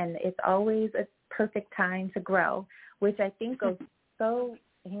joy, and it's always a perfect time to grow, which I think goes so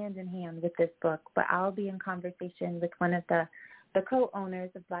hand in hand with this book. But I'll be in conversation with one of the co-owners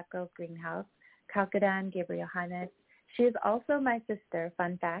of Black Girls Greenhouse, Kalkadan Gabriel Hannes. She is also my sister,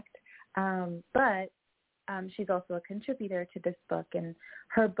 fun fact, but she's also a contributor to this book, and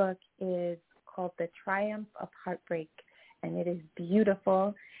her book is called The Triumph of Heartbreak, and it is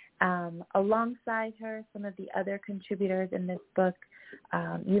beautiful. Alongside her, some of the other contributors in this book,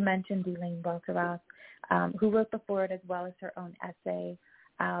 you mentioned Elaine Welteroth, who wrote the foreword as well as her own essay,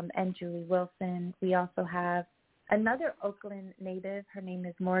 and Julie Wilson. We also have another Oakland native. Her name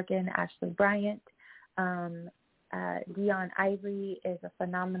is Morgan Ashley Bryant. Dion Ivory is a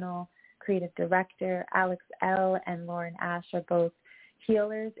phenomenal creative director. Alex L. and Lauren Ash are both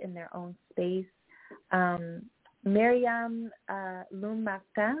healers in their own space. Myriam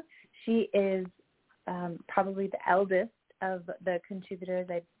Martin, she is probably the eldest of the contributors.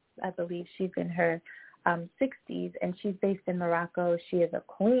 I believe she's in her 60s, and she's based in Morocco. She is a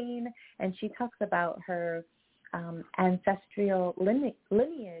queen, and she talks about her ancestral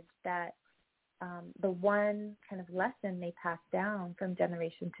lineage, that the one kind of lesson they pass down from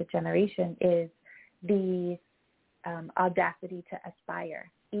generation to generation is the audacity to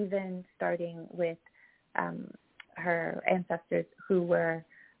aspire, even starting with her ancestors who were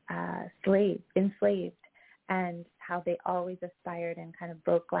enslaved, and how they always aspired and kind of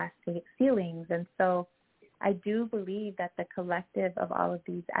broke glass ceilings. And so I do believe that the collective of all of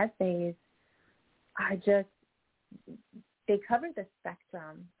these essays are just, they cover the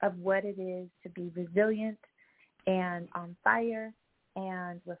spectrum of what it is to be resilient and on fire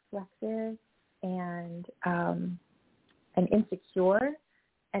and reflective and insecure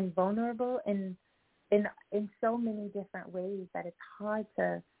and vulnerable in so many different ways that it's hard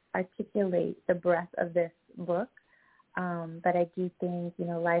to articulate the breadth of this book. But I do think,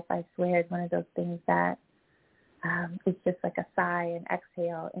 Life I Swear is one of those things that it's just like a sigh and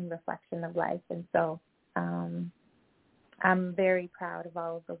exhale in reflection of life. And so I'm very proud of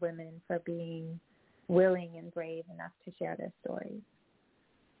all of the women for being willing and brave enough to share their stories.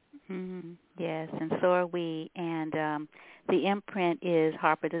 Mm-hmm. Yes, and so are we. And the imprint is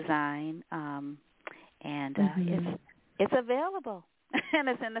Harper Design, and it's available. And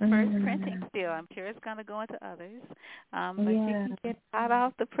it's in the first printing still. I'm sure it's going to go into others. But you can get hot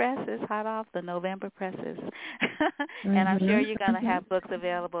off the November presses. And I'm sure you're going to have books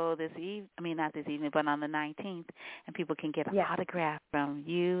available not this evening, but on the 19th. And people can get an autograph from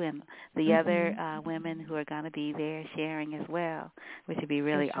you and the other women who are going to be there sharing as well, which would be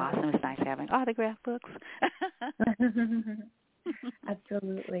really awesome. It's nice having autograph books.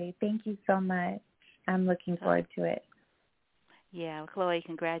 Absolutely. Thank you so much. I'm looking forward to it. Yeah, Chloe,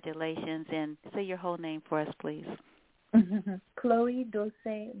 congratulations. And say your whole name for us, please. Chloe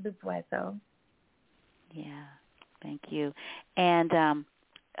Dulce Dubueso. Yeah, thank you. And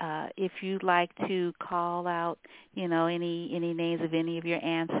if you'd like to call out, any names of any of your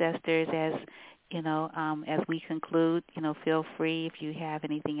ancestors as we conclude, feel free. If you have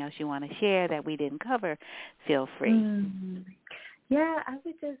anything else you want to share that we didn't cover, feel free. Yeah, I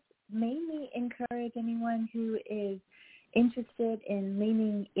would just mainly encourage anyone who is interested in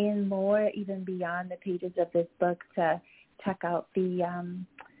leaning in more, even beyond the pages of this book, to check out the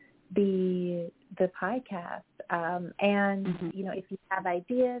podcast. If you have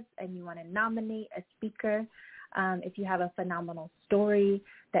ideas and you want to nominate a speaker, if you have a phenomenal story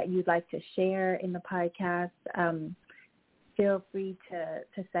that you'd like to share in the podcast, feel free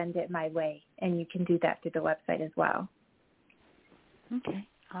to send it my way, and you can do that through the website as well. Okay,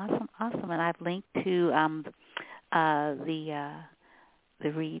 awesome. And I've linked to the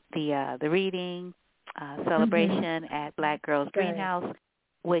reading celebration at Black Girls Greenhouse,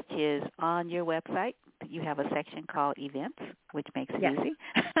 which is on your website. You have a section called Events, which makes it easy.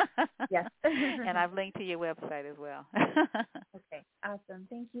 Yes. And I've linked to your website as well. Okay, awesome.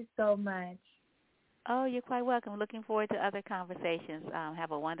 Thank you so much. Oh, you're quite welcome. Looking forward to other conversations.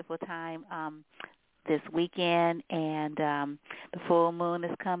 Have a wonderful time this weekend, and the full moon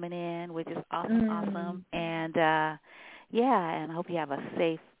is coming in, which is awesome. And and I hope you have a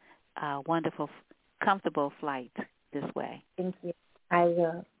safe, wonderful, comfortable flight this way. Thank you. I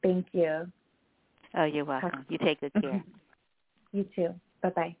will. Thank you. Oh, you're welcome. You take good care. You too.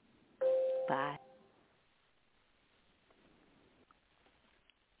 Bye-bye. Bye.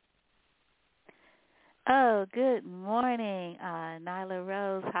 Oh, good morning, Nyla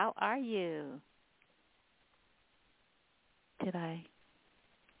Rose. How are you? Did I?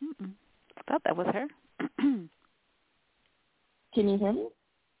 I thought that was her. Can you hear me?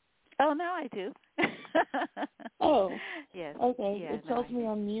 Oh, now I do. Oh. Yes. Okay. Yeah, it tells me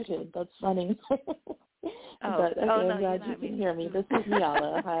I'm muted. That's funny. But okay, no, I'm glad you can hear me. This is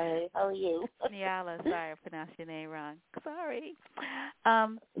Niala. Hi. How are you? Niala. Sorry, I pronounced your name wrong. Sorry. That's all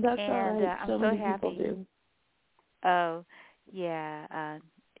right. I'm so so many happy. people do. Oh, yeah.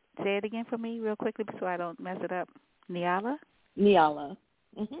 Say it again for me real quickly so I don't mess it up. Niala? Niala.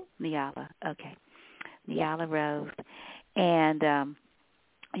 Mm-hmm. Niala. Okay. Niala Rose. And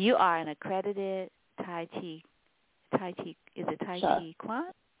You are an accredited Tai Chi, is it Tai Chi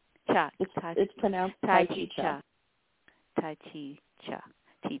Quan? Cha. It's pronounced Tai Chi Cha. Tai Chi Cha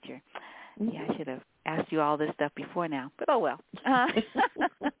teacher. Mm-hmm. Yeah, I should have asked you all this stuff before now, but oh well.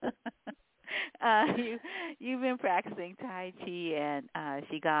 You've been practicing Tai Chi and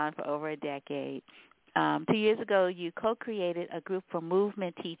Qigong for over a decade. 2 years ago, you co-created a group for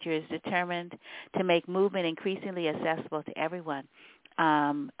movement teachers determined to make movement increasingly accessible to everyone.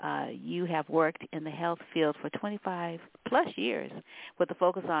 You have worked in the health field for 25-plus years with a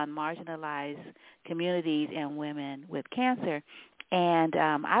focus on marginalized communities and women with cancer. And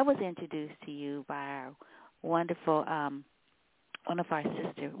I was introduced to you by our wonderful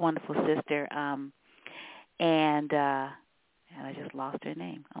sister, and I just lost her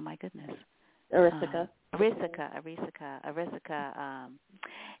name. Oh my goodness. Arisika.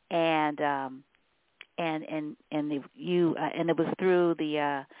 And it was through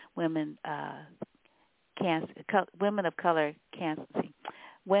the women of color cancer.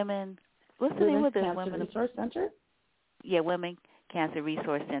 Women. What's the name of this? Women Resource Center. Yeah, Women Cancer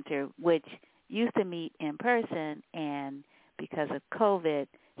Resource Center, which used to meet in person, and because of COVID,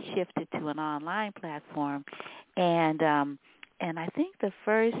 shifted to an online platform. And I think the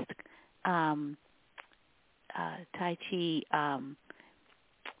first Tai Chi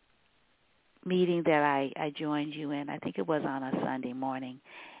meeting that I joined you in, I think it was on a Sunday morning,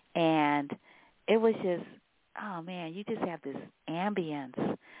 and it was just, oh man, you just have this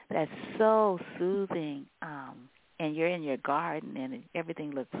ambience that's so soothing, and you're in your garden and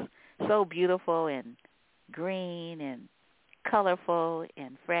everything looks so beautiful and green and colorful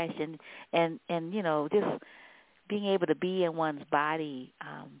and fresh, and you know, just being able to be in one's body,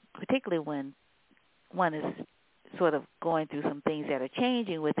 particularly when one is sort of going through some things that are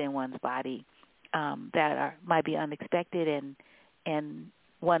changing within one's body, that might be unexpected, and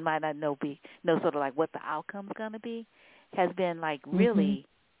one might not know sort of like what the outcome's going to be, has been like really,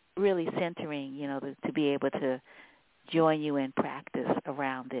 really centering, you know, to be able to join you in practice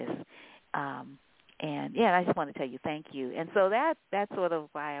around this. And yeah, I just want to tell you thank you. And so that's sort of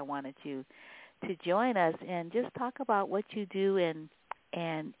why I wanted you to join us and just talk about what you do, and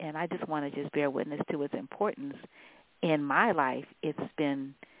I just want to just bear witness to its importance in my life. It's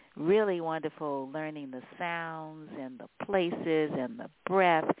been really wonderful learning the sounds and the places and the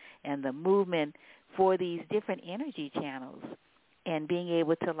breath and the movement for these different energy channels, and being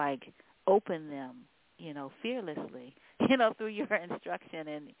able to like open them, you know, fearlessly, you know, through your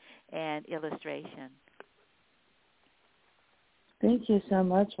instruction and illustration. Thank you so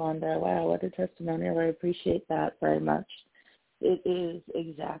much, Wanda. Wow, what a testimonial. I appreciate that very much. It is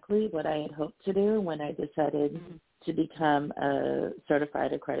exactly what I had hoped to do when I decided to become a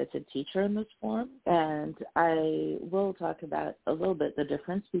certified accredited teacher in this form. And I will talk about a little bit the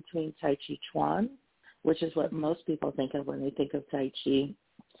difference between Tai Chi Chuan, which is what most people think of when they think of Tai Chi,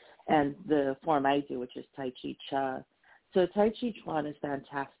 and the form I do, which is Tai Chi Cha. So Tai Chi Chuan is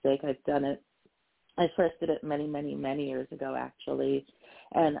fantastic. I've done it. I first did it many, many, many years ago, actually,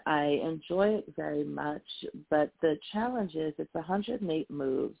 and I enjoy it very much. But the challenge is it's 108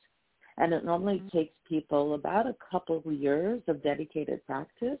 moves, and it normally takes people about a couple of years of dedicated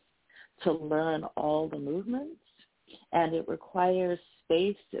practice to learn all the movements, and it requires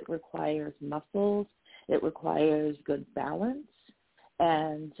space, it requires muscles, it requires good balance.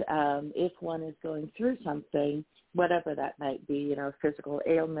 And if one is going through something, whatever that might be, you know, physical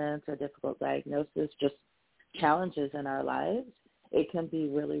ailments or difficult diagnosis, just challenges in our lives, it can be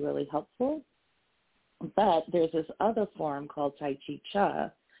really, really helpful. But there's this other form called Tai Chi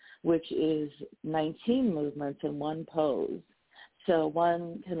Cha, which is 19 movements in one pose. So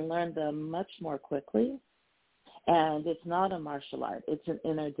one can learn them much more quickly. And it's not a martial art. It's an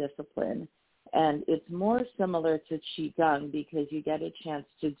inner discipline. And it's more similar to Qigong because you get a chance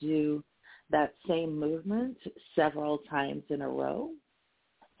to do that same movement several times in a row.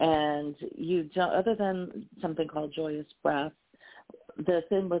 And you don't, other than something called joyous breath, the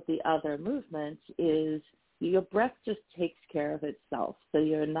thing with the other movements is your breath just takes care of itself. So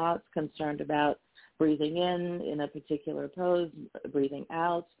you're not concerned about breathing in a particular pose, breathing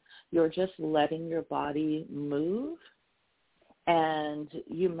out. You're just letting your body move. And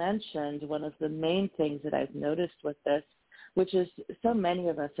you mentioned one of the main things that I've noticed with this, which is so many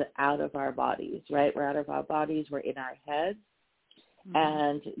of us are out of our bodies, right? We're out of our bodies. We're in our heads.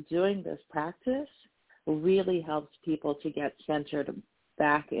 And doing this practice really helps people to get centered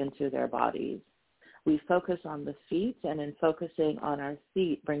back into their bodies. We focus on the feet, and in focusing on our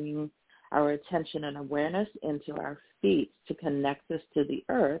feet, bringing our attention and awareness into our feet to connect us to the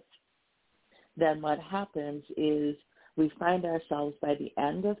earth, then what happens is we find ourselves by the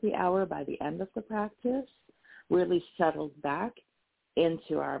end of the hour, by the end of the practice, really settled back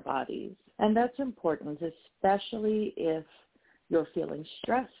into our bodies. And that's important, especially if you're feeling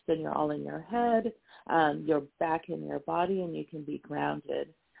stressed and you're all in your head, you're back in your body and you can be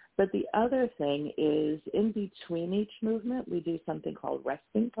grounded. But the other thing is, in between each movement, we do something called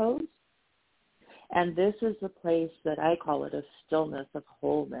resting pose. And this is a place that I call it a stillness of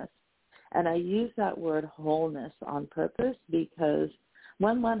wholeness. And I use that word wholeness on purpose because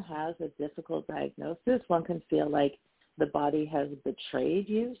when one has a difficult diagnosis, one can feel like the body has betrayed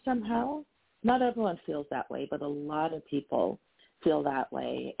you somehow. Not everyone feels that way, but a lot of people feel that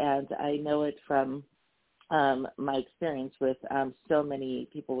way. And I know it from my experience with so many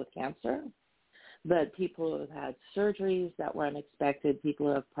people with cancer, but people who have had surgeries that were unexpected, people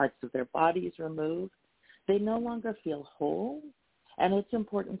who have parts of their bodies removed, they no longer feel whole. And it's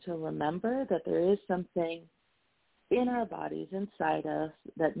important to remember that there is something in our bodies, inside us,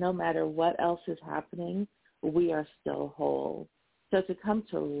 that no matter what else is happening, we are still whole. So to come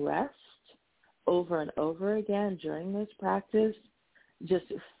to rest over and over again during this practice, just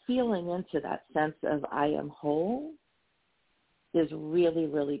feeling into that sense of I am whole is really,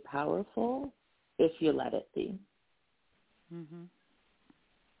 really powerful if you let it be. Mhm.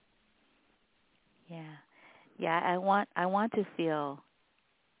 Yeah, I want to feel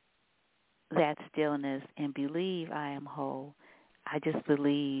that stillness and believe I am whole. I just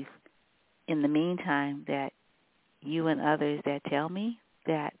believe in the meantime that you and others that tell me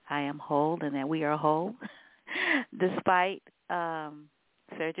that I am whole and that we are whole, despite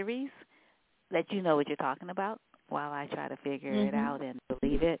surgeries, that you know what you're talking about while I try to figure it out and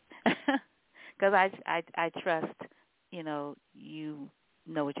believe it. Because I trust, you know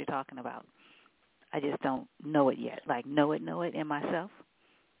what you're talking about. I just don't know it yet, like know it in myself.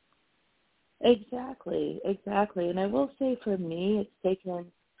 Exactly. And I will say for me, it's taken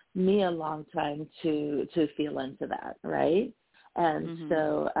me a long time to feel into that, right? And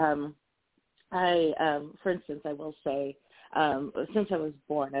so for instance, I will say, since I was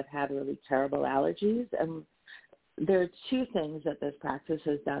born, I've had really terrible allergies. And there are two things that this practice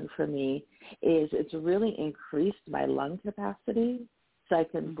has done for me is it's really increased my lung capacity so I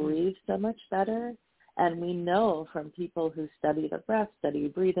can breathe so much better. And we know from people who study the breath, study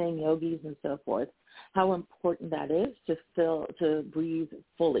breathing, yogis and so forth, how important that is to breathe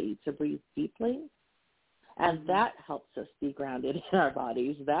fully, to breathe deeply. And that helps us be grounded in our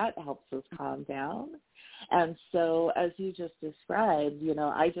bodies. That helps us calm down. And so as you just described,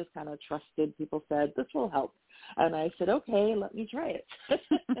 I just kind of trusted. People said, this will help. And I said, okay, let me try it.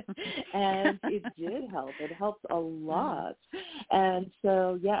 And it did help. It helped a lot. And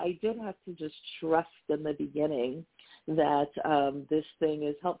so, I did have to just trust in the beginning that this thing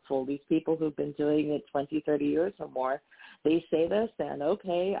is helpful. These people who've been doing it 20, 30 years or more, they say this, and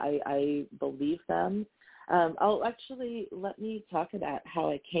okay, I believe them. Let me talk about how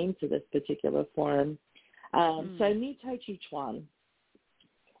I came to this particular form. So I knew Tai Chi Chuan,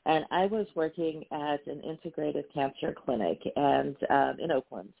 and I was working at an integrative cancer clinic and in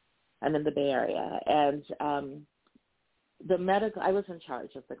Oakland. I'm in the Bay Area. And I was in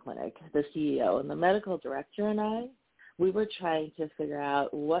charge of the clinic, the CEO, and the medical director and I, we were trying to figure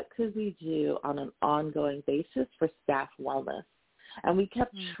out what could we do on an ongoing basis for staff wellness. And we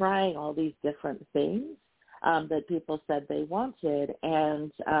kept trying all these different things that people said they wanted.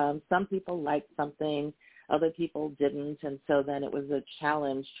 And some people liked something, other people didn't. And so then it was a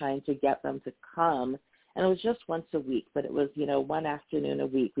challenge trying to get them to come. And it was just once a week, but it was, one afternoon a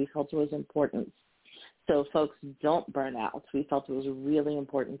week. We felt it was important so folks don't burn out. We felt it was really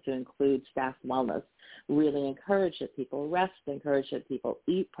important to include staff wellness, really encourage that people rest, encourage that people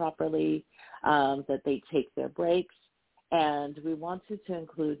eat properly, that they take their breaks. And we wanted to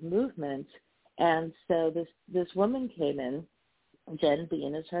include movement. And so this woman came in, Jen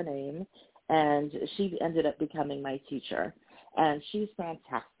Bean is her name, and she ended up becoming my teacher. And she's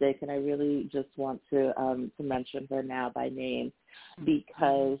fantastic, and I really just want to mention her now by name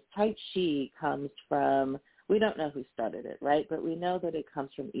because Tai Chi comes from, we don't know who started it, right? But we know that it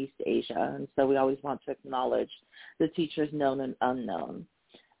comes from East Asia, and so we always want to acknowledge the teachers known and unknown.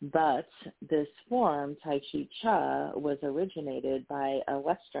 But this form, Tai Chi Cha, was originated by a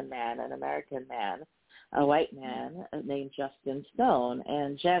Western man, an American man, a white man named Justin Stone,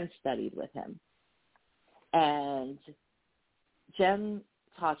 and Jen studied with him. And Jen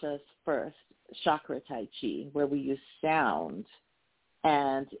taught us first chakra Tai Chi, where we use sound.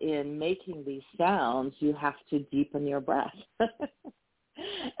 And in making these sounds, you have to deepen your breath.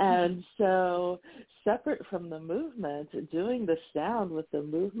 And so separate from the movement, doing the sound with the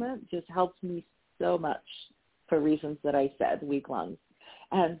movement just helps me so much for reasons that I said, weak lungs.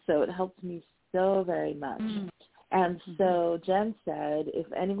 And so it helped me so very much. And so Jen said, if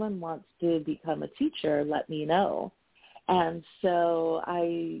anyone wants to become a teacher, let me know. And so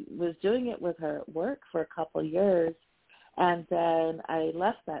I was doing it with her at work for a couple years, and then I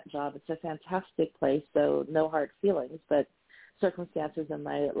left that job. It's a fantastic place, so no hard feelings, but circumstances in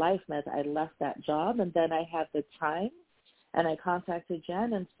my life meant I left that job, and then I had the time, and I contacted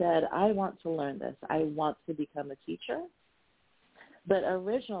Jen and said, I want to learn this. I want to become a teacher. But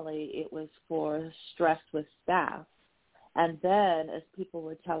originally it was for stress with staff. And then as people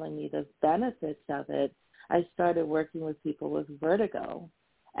were telling me the benefits of it, I started working with people with vertigo.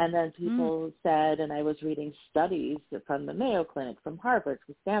 And then people said, and I was reading studies from the Mayo Clinic, from Harvard,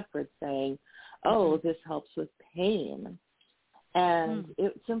 from Stanford, saying, oh, this helps with pain. And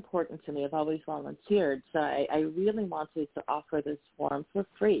it's important to me. I've always volunteered. So I really wanted to offer this form for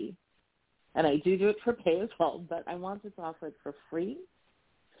free. And I do it for pay as well, but I wanted to offer it for free,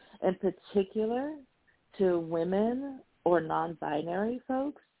 in particular to women or non-binary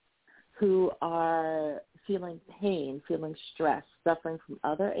folks who are feeling pain, feeling stress, suffering from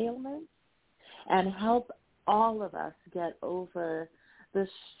other ailments, and help all of us get over the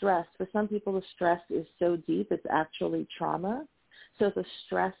stress. For some people, the stress is so deep, it's actually trauma. So the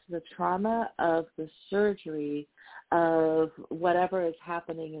stress, the trauma of the surgery, of whatever is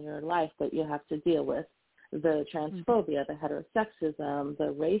happening in your life that you have to deal with, the transphobia, the heterosexism,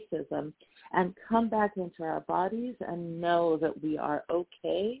 the racism, and come back into our bodies and know that we are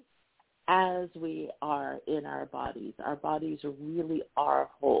okay as we are in our bodies. Our bodies really are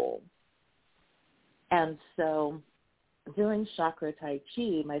whole. And so doing chakra Tai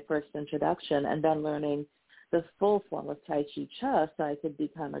Chi, my first introduction, and then learning the full form of Tai Chi Cha so I could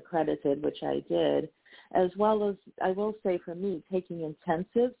become accredited, which I did, as well as, I will say for me, taking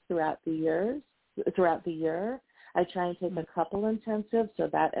intensives throughout the year. I try and take a couple intensives so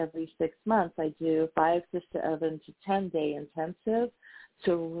that every 6 months I do 5 to 7 to 10-day intensive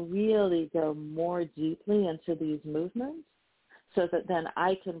to really go more deeply into these movements so that then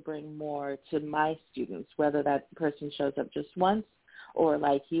I can bring more to my students, whether that person shows up just once or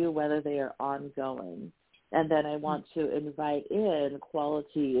like you, whether they are ongoing. And then I want to invite in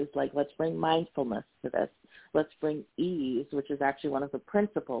qualities like, let's bring mindfulness to this. Let's bring ease, which is actually one of the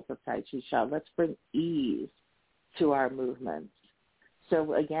principles of Tai Chi Cha. Let's bring ease to our movements.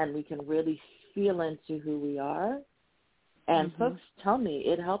 So, again, we can really feel into who we are. And folks tell me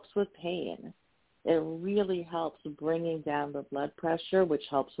it helps with pain. It really helps bringing down the blood pressure, which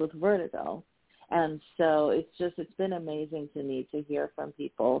helps with vertigo. And so it's been amazing to me to hear from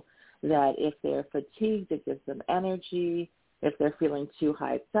people that if they're fatigued, it gives them energy. If they're feeling too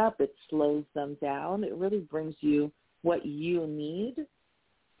hyped up, it slows them down. It really brings you what you need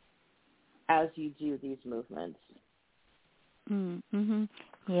as you do these movements.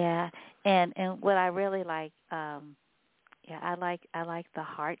 Yeah, and what I really like, I like the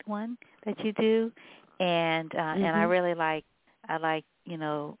heart one that you do, and I really like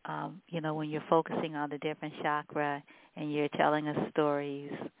when you're focusing on the different chakra and you're telling us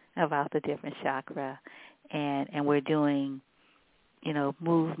stories about the different chakra, and we're doing,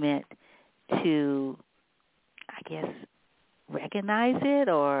 movement to, I guess, recognize it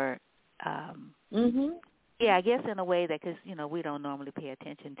or, yeah, I guess in a way that, because, we don't normally pay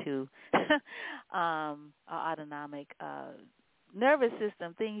attention to our autonomic nervous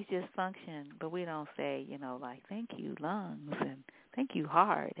system. Things just function, but we don't say, like, thank you, lungs, and thank you,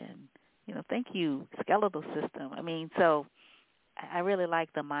 heart, and, thank you, skeletal system. I mean, so I really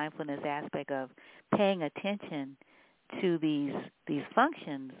like the mindfulness aspect of paying attention to these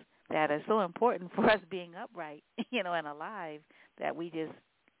functions that are so important for us being upright, and alive, that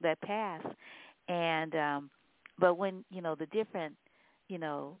pass. And but when the different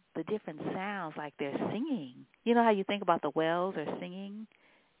sounds, like they're singing. You know how you think about the whales are singing,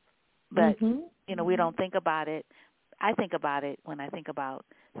 but we don't think about it. I think about it when I think about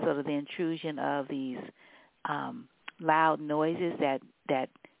sort of the intrusion of these loud noises that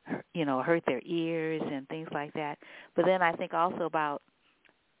hurt their ears and things like that. But then I think also about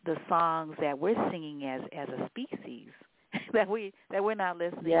the songs that we're singing as a species that we're not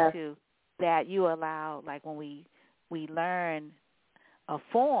listening to, that you allow, like when we learn a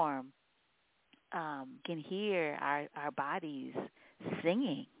form, can hear our bodies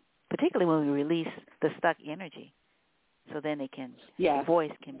singing, particularly when we release the stuck energy. So then the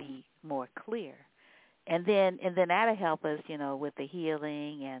voice can be more clear. And then that'll help us, with the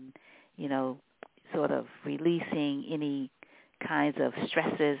healing and, sort of releasing any kinds of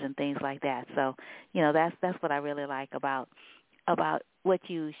stresses and things like that. So, that's what I really like about what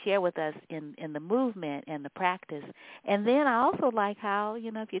you share with us in the movement and the practice. And then I also like how,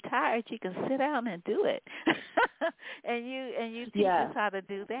 if you're tired, you can sit down and do it. and you teach us how to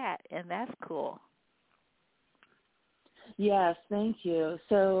do that, and that's cool. Yes, thank you.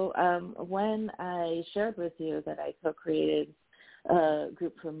 So when I shared with you that I co-created a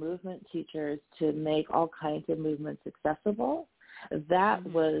group for movement teachers to make all kinds of movements accessible, that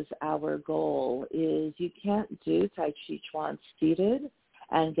was our goal. Is you can't do Tai Chi Chuan seated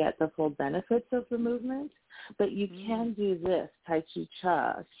and get the full benefits of the movement, but you can do this Tai Chi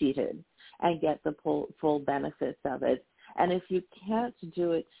Cha seated and get the full benefits of it. And if you can't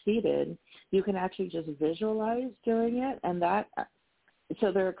do it seated, you can actually just visualize doing it. And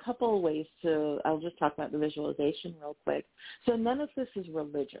so there are a couple of ways I'll just talk about the visualization real quick. So none of this is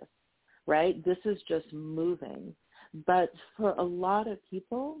religious, right? This is just moving. But for a lot of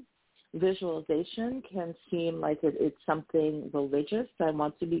people, visualization can seem like it's something religious. I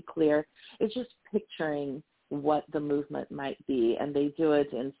want to be clear. It's just picturing what the movement might be. And they do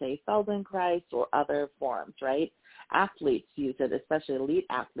it in, say, Feldenkrais or other forms, right? Athletes use it, especially elite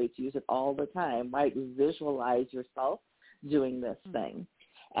athletes use it all the time, right? Visualize yourself doing this thing.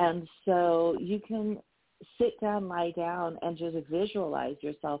 And so you can sit down, lie down, and just visualize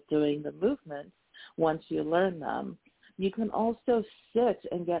yourself doing the movements once you learn them. You can also sit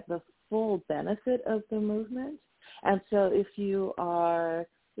and get the full benefit of the movement. And so if you are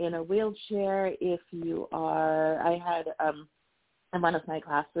in a wheelchair, I had in one of my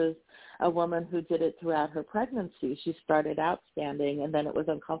classes a woman who did it throughout her pregnancy. She started out standing, and then it was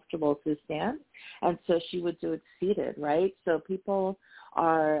uncomfortable to stand, and so she would do it seated, right? So people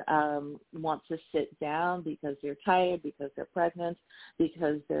want to sit down because they're tired, because they're pregnant,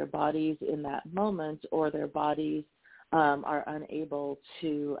 because their bodies in that moment or their bodies are unable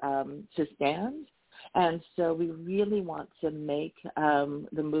to stand. And so we really want to make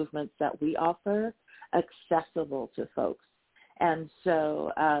the movements that we offer accessible to folks. And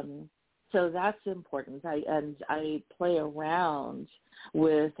so that's important. I play around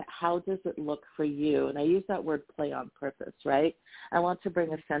with how does it look for you. And I use that word play on purpose, right? I want to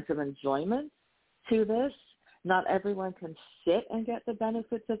bring a sense of enjoyment to this. Not everyone can sit and get the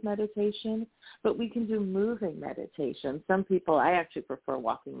benefits of meditation, but we can do moving meditation. Some people, I actually prefer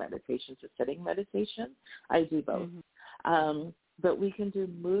walking meditation to sitting meditation. I do both. But we can do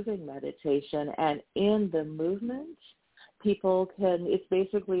moving meditation, and in the movement, people can, it's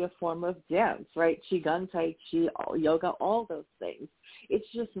basically a form of dance, right? Qigong, Tai Chi, yoga, all those things. It's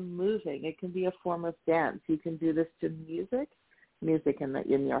just moving. It can be a form of dance. You can do this to music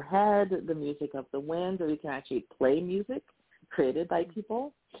in your head, the music of the wind, or you can actually play music created by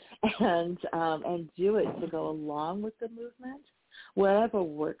people and do it to go along with the movement, whatever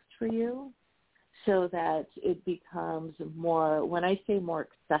works for you, so that it becomes more, when I say more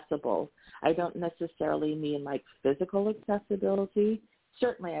accessible, I don't necessarily mean like physical accessibility.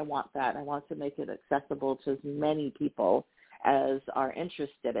 Certainly I want that. I want to make it accessible to as many people as are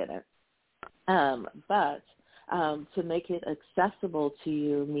interested in it. But to make it accessible to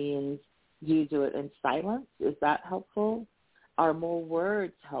you means, do you do it in silence? Is that helpful? Are more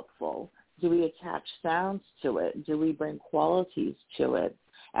words helpful? Do we attach sounds to it? Do we bring qualities to it?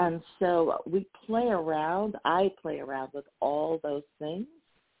 And so I play around with all those things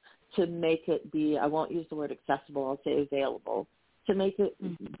to make it be, I won't use the word accessible, I'll say available, to make it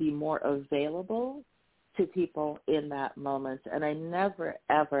be more available to people in that moment. And I never,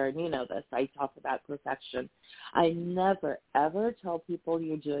 ever, and you know this, I talk about perfection, I never, ever tell people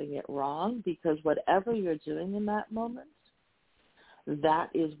you're doing it wrong, because whatever you're doing in that moment, that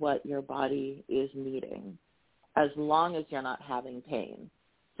is what your body is needing, as long as you're not having pain.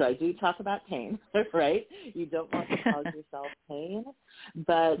 So I do talk about pain, right? You don't want to cause yourself pain,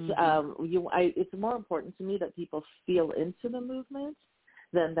 but it's more important to me that people feel into the movement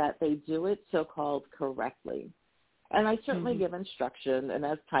than that they do it so-called correctly. And I certainly give instruction, and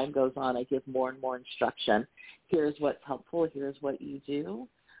as time goes on, I give more and more instruction. Here's what's helpful, here's what you do.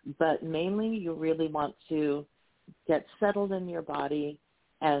 But mainly you really want to get settled in your body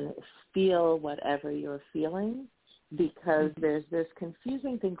and feel whatever you're feeling, because there's this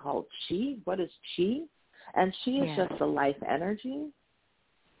confusing thing called chi. What is chi? And chi is just the life energy.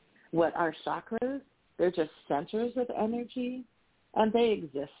 What are chakras? They're just centers of energy, and they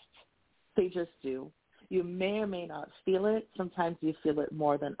exist. They just do. You may or may not feel it. Sometimes you feel it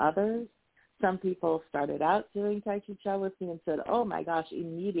more than others. Some people started out doing Tai Chi Cha with me and said, oh my gosh,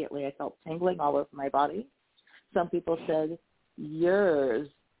 immediately I felt tingling all over my body. Some people said years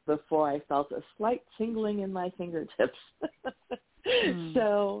before I felt a slight tingling in my fingertips.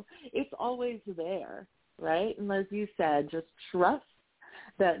 So it's always there, right? And as you said, just trust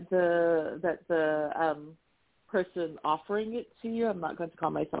that the person offering it to you, I'm not going to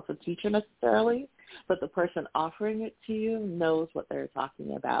call myself a teacher necessarily, but the person offering it to you knows what they're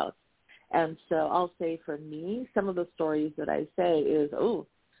talking about. And so I'll say for me, some of the stories that I say is,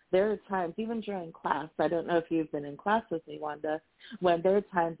 there are times, even during class, I don't know if you've been in class with me, Wanda, when there are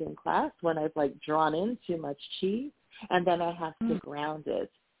times in class when I've drawn in too much chi, and then I have to ground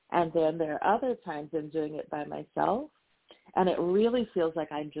it. And then there are other times I'm doing it by myself, and it really feels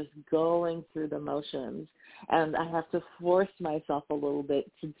like I'm just going through the motions, and I have to force myself a little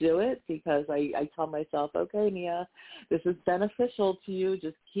bit to do it because I tell myself, okay, Nia, this is beneficial to you.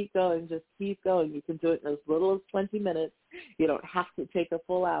 Just keep going. Just keep going. You can do it in as little as 20 minutes. You don't have to take a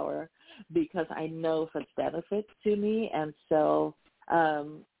full hour because I know if it's benefits to me. And so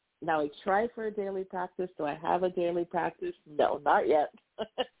now I try for a daily practice. Do I have a daily practice? No, not yet.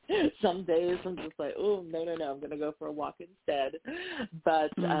 Some days I'm just like, no, I'm going to go for a walk instead.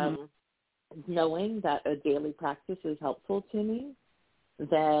 But knowing that a daily practice is helpful to me,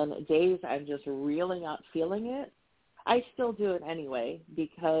 then days I'm just really not feeling it, I still do it anyway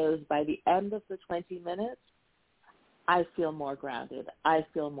because by the end of the 20 minutes, I feel more grounded. I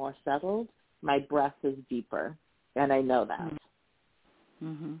feel more settled. My breath is deeper, and I know that.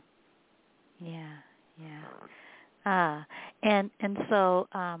 Mm-hmm. Yeah. And so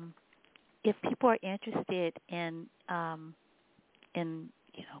if people are interested in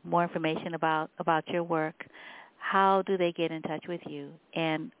more information about your work, how do they get in touch with you?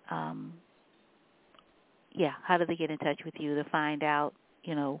 And how do they get in touch with you to find out,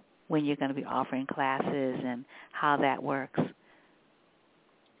 when you're going to be offering classes and how that works?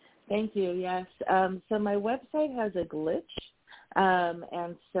 Thank you. Yes. So my website has a glitch.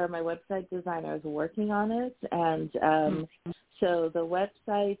 And so my website designer is working on it, and so the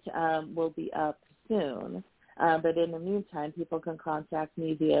website will be up soon. But in the meantime, people can contact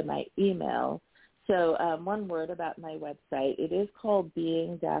me via my email. So one word about my website, it is called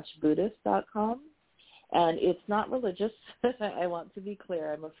being-buddhist.com, and it's not religious. I want to be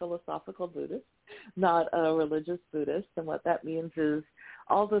clear. I'm a philosophical Buddhist, not a religious Buddhist, and what that means is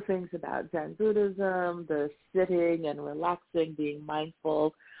all the things about Zen Buddhism, the sitting and relaxing, being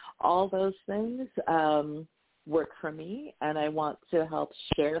mindful, all those things work for me, and I want to help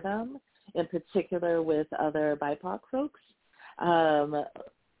share them, in particular with other BIPOC folks.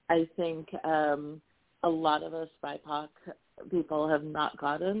 I think a lot of us BIPOC people have not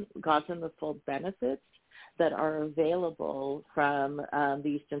gotten the full benefits that are available from the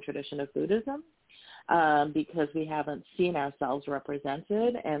Eastern tradition of Buddhism. Because we haven't seen ourselves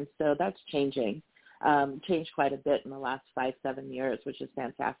represented, and so that's changed quite a bit in the last 5-7 years, which is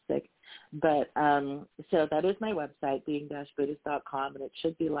fantastic. But so that is my website, being-buddhist.com, and it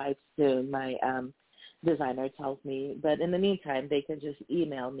should be live soon, my designer tells me. But in the meantime, they can just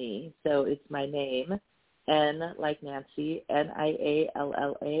email me. So it's my name, N like Nancy,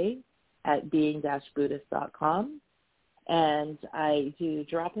 Nialla, at being-buddhist.com. And I do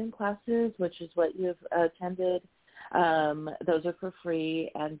drop-in classes, which is what you've attended. Those are for free.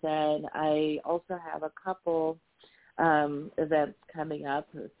 And then I also have a couple events coming up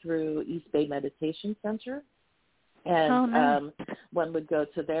through East Bay Meditation Center. And one would go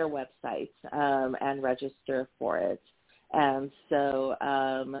to their website and register for it. And so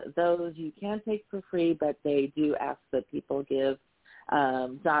those you can take for free, but they do ask that people give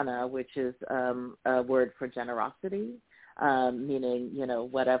dana, which is a word for generosity. Meaning,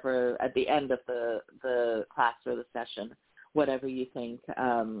 whatever at the end of the class or the session, whatever you think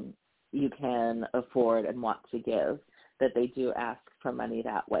you can afford and want to give, that they do ask for money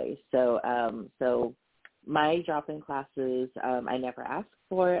that way. So my drop-in classes, I never ask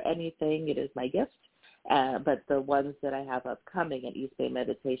for anything. It is my gift. But the ones that I have upcoming at East Bay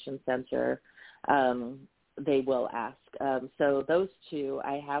Meditation Center, they will ask. So those two,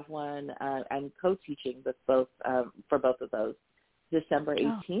 I have one. I'm co-teaching with both for both of those. December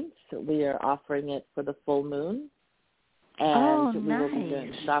 18th, we are offering it for the full moon, and we will be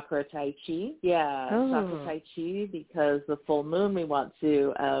doing chakra tai chi. Yeah, chakra tai chi, because the full moon we want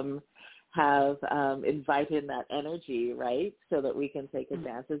to have invite in that energy, right, so that we can take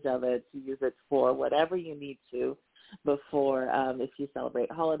advantage of it to use it for whatever you need to. Before, if you celebrate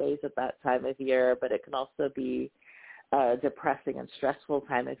holidays at that time of year, but it can also be a depressing and stressful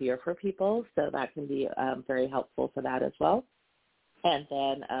time of year for people, so that can be very helpful for that as well. And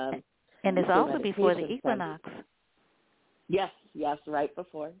then, and it's also before the equinox. Yes, right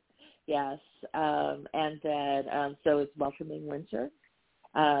before. Yes, and then so it's welcoming winter.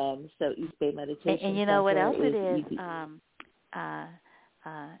 So East Bay Meditation. And you know what else it is?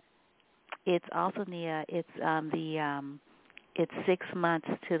 It's also Nia. It's it's 6 months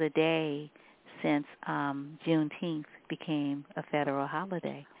to the day since Juneteenth became a federal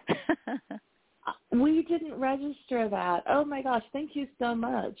holiday. We didn't register that. Oh, my gosh. Thank you so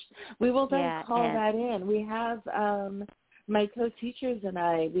much. We will then call that in. We have my co-teachers and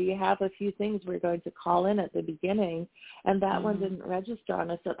I, we have a few things we're going to call in at the beginning, and that one didn't register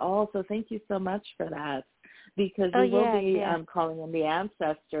on us at all. So thank you so much for that, because we will be calling in the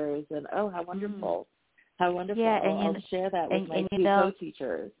ancestors, and how wonderful. How wonderful. Yeah, and I'll share that with my two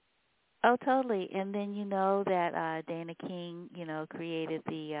co-teachers. Oh, totally. And then you know that Dana King, created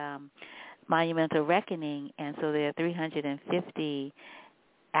the Monumental Reckoning, and so there are 350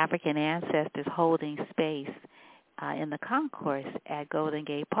 African ancestors holding space in the concourse at Golden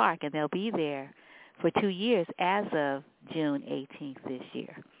Gate Park, and they'll be there for 2 years as of June 18th this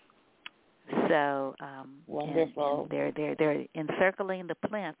year. So wonderful. And they're encircling the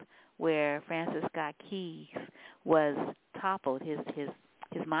plinth where Francis Scott Key's was toppled.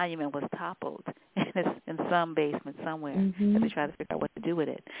 His monument was toppled in some basement somewhere, and they try to figure out what to do with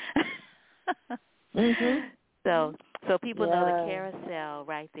it. So people know the carousel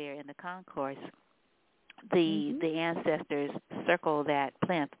right there in the concourse. The ancestors circle that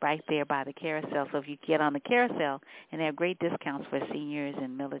plinth right there by the carousel. So if you get on the carousel, and they have great discounts for seniors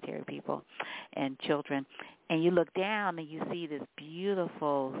and military people and children, and you look down and you see this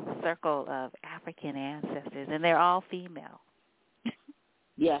beautiful circle of African ancestors, and they're all female.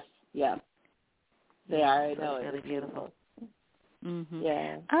 Yes, yeah. They are. I know. It's really beautiful.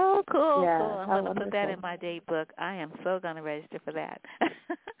 Yeah. Oh, cool, yeah, cool. I'm going to put that in my date book. I am so going to register for that.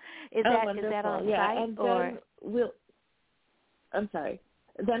 Is that on site, and or I'm sorry.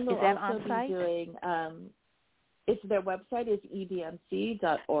 Then we'll also be site? doing. It's their website is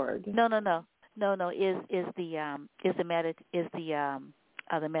edmc.org. No. Is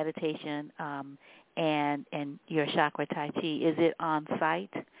the meditation and your chakra tai chi, is it on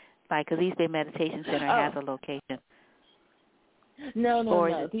site? Like, because East Bay Meditation Center has a location.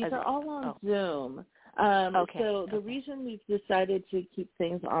 No. These are all on Zoom. So the reason we've decided to keep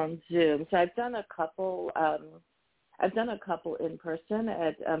things on Zoom, so I've done a couple in person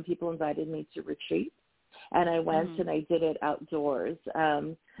at people invited me to retreat, and I went and I did it outdoors.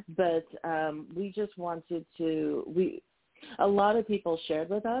 But we just wanted to. A lot of people shared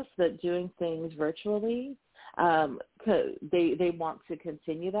with us that doing things virtually, they want to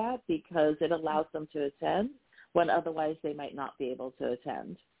continue that because it allows them to attend when otherwise they might not be able to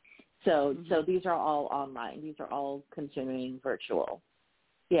attend. So these are all online. These are all continuing virtual.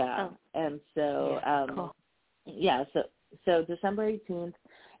 Yeah. And so, cool. So December 18th.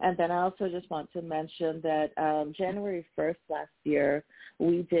 And then I also just want to mention that January 1st last year,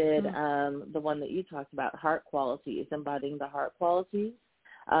 we did the one that you talked about, heart qualities, embodying the heart qualities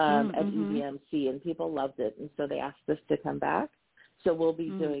at EDMC, and people loved it. And so they asked us to come back. So we'll be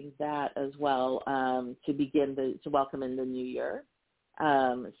doing that as well to welcome in the new year.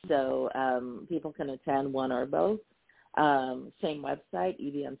 So people can attend one or both. Same website,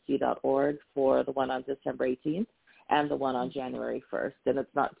 edmc.org, for the one on December 18th and the one on January 1st. And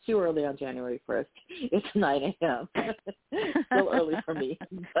it's not too early on January 1st. It's 9 a.m. Still early for me.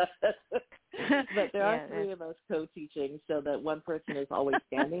 But there are three of us co-teaching, so that one person is always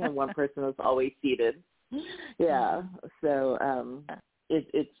standing and one person is always seated. Yeah. So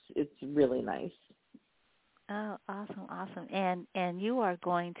it's really nice. Oh, awesome. And you are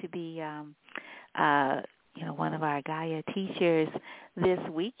going to be one of our Gaia teachers this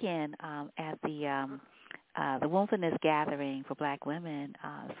weekend at the Wombfulness Gathering for Black women.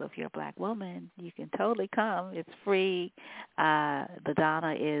 So if you're a Black woman, you can totally come. It's free. The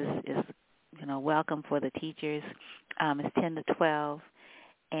Donna is welcome for the teachers. It's 10 to 12.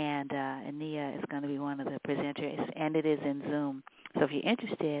 And Nia is going to be one of the presenters, and it is in Zoom. So if you're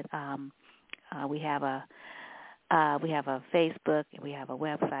interested, we have a Facebook, and we have a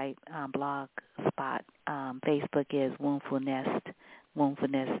website, blog spot. Facebook is Wombfulness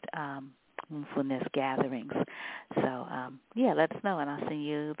Gatherings. So let us know, and I'll send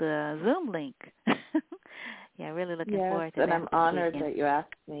you the Zoom link. Really looking forward to that. Yes, and I'm honored that you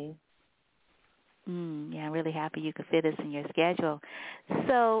asked me. I'm really happy you could fit us in your schedule.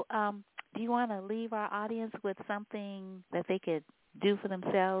 So do you want to leave our audience with something that they could do for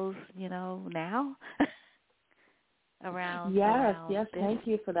themselves, now? Yes, this? Thank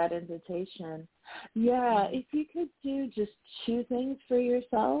you for that invitation. Yeah, if you could do just 2 things for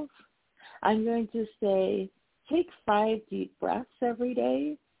yourself, I'm going to say take 5 deep breaths every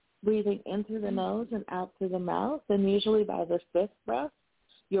day, breathing in through the nose and out through the mouth. And usually by the 5th breath,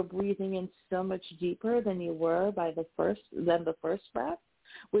 you're breathing in so much deeper than you were by the first breath,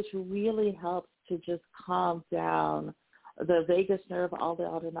 which really helps to just calm down the vagus nerve, all the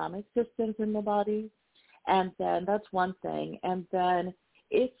autonomic systems in the body. And then that's one thing. And then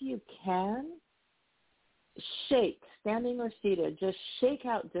if you can, shake, standing or seated, just shake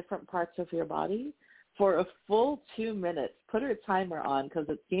out different parts of your body for a full 2 minutes. Put a timer on because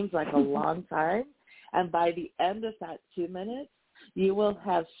it seems like a long time. And by the end of that 2 minutes, you will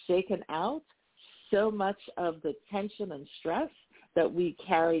have shaken out so much of the tension and stress that we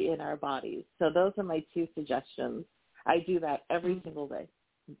carry in our bodies. So those are my 2 suggestions. I do that every single day,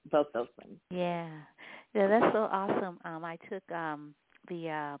 both those things. Yeah, that's so awesome. I took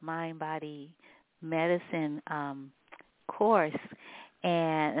the mind-body medicine course,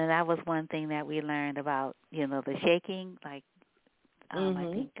 and that was one thing that we learned about, the shaking. Like, I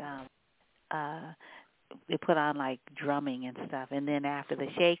think they put on like drumming and stuff, and then after the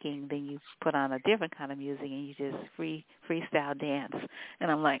shaking, then you put on a different kind of music and you just freestyle dance. And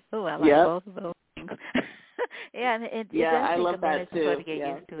I'm like, oh, I like both of those things. Yeah, and it does I take love a minute that too. to get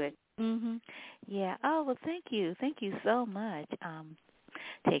used to it. Yeah. Oh, well, thank you so much.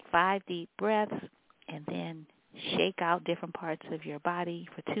 Take 5 deep breaths and then shake out different parts of your body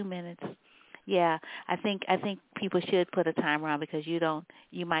for 2 minutes. Yeah, I think people should put a timer on because you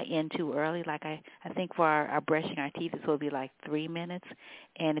might end too early. Like I think for our brushing our teeth, it's supposed to be like 3 minutes,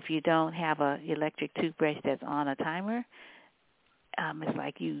 and if you don't have a electric toothbrush that's on a timer, it's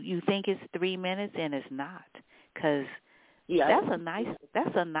like you think it's 3 minutes and it's not, because that's a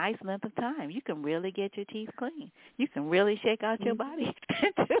nice length of time. You can really get your teeth clean. You can really shake out your body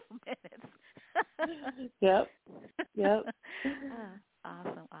in 2 minutes. Yep.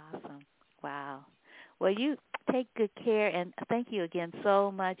 Awesome. Wow. Well, you take good care, and thank you again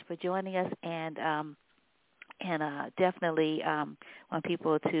so much for joining us, and definitely want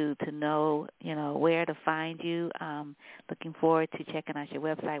people to know, where to find you. Looking forward to checking out your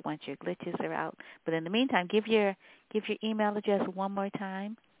website once your glitches are out. But in the meantime, give your email address one more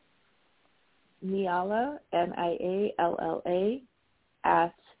time. Nialla, Nialla,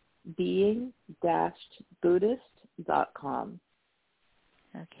 at being-buddhist.com.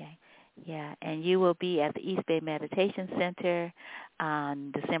 Okay. Yeah, and you will be at the East Bay Meditation Center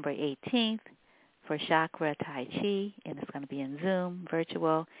on December 18th for Chakra Tai Chi, and it's going to be in Zoom,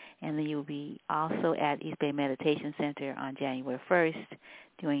 virtual. And then you will be also at East Bay Meditation Center on January 1st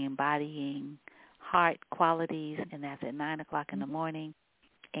doing embodying heart qualities, and that's at 9 o'clock in the morning.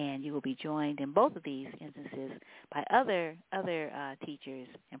 And you will be joined in both of these instances by other teachers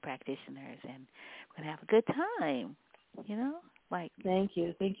and practitioners, and we're going to have a good time, Thank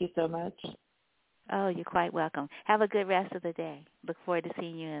you so much. Oh, you're quite welcome. Have a good rest of the day. Look forward to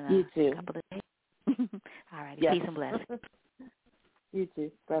seeing you in a couple of days. All right. Peace and blessings. You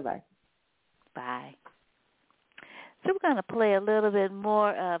too. Bye-bye. Bye. So we're going to play a little bit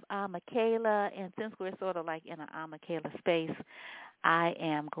more of Michaela, and since we're sort of like in an Michaela space, I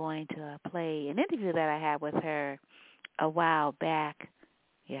am going to play an interview that I had with her a while back.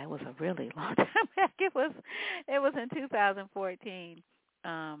 Yeah, it was a really long time back. It was in 2014.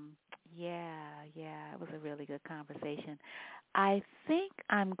 It was a really good conversation. I think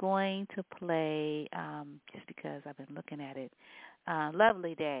I'm going to play, just because I've been looking at it,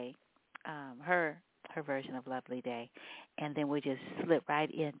 Lovely Day, her version of Lovely Day, and then we just slip right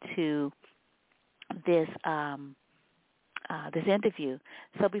into this this interview.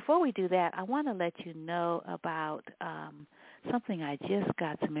 So before we do that, I want to let you know about something I just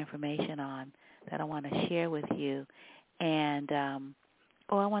got some information on that I want to share with you. And I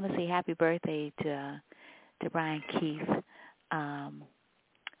want to say happy birthday to Brian Keith,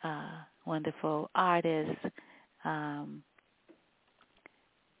 wonderful artist, and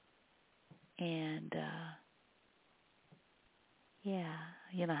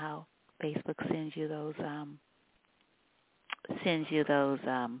you know how Facebook sends you those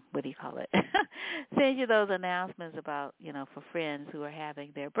what do you call it? Sends you those announcements about, for friends who are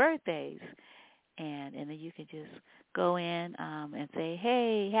having their birthdays. And then you can just go in and say,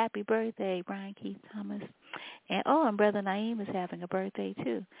 hey, happy birthday, Brian Keith Thomas. And Brother Naeem is having a birthday,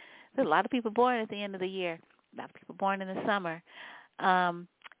 too. There's a lot of people born at the end of the year, a lot of people born in the summer.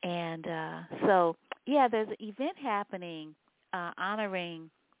 So, there's an event happening honoring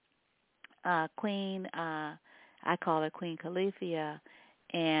Queen, I call her Queen Califia,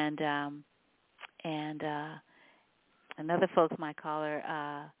 and other folks might call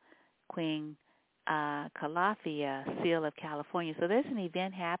her Queen Calafia, Seal of California. So there's an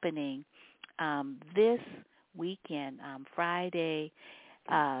event happening this weekend, Friday,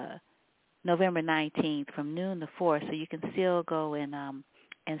 November 19th, from noon to 4. So you can still go and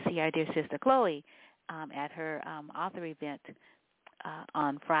see our dear sister Chloe at her author event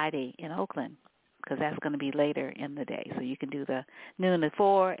on Friday in Oakland. because that's going to be later in the day. So you can do the noon to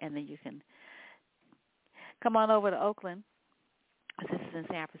 4, and then you can come on over to Oakland. This is in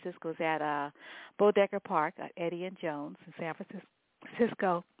San Francisco. It's at Bodecker Park, Eddie and Jones in San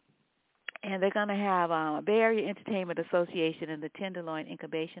Francisco. And they're going to have Bay Area Entertainment Association and the Tenderloin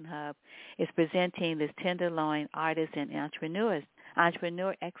Incubation Hub is presenting this Tenderloin Artists and Entrepreneur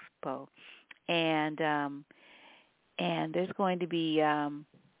Expo. And there's going to be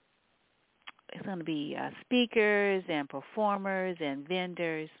speakers and performers and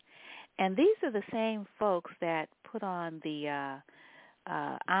vendors. And these are the same folks that put on the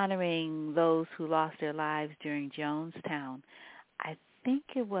honoring those who lost their lives during Jonestown. I think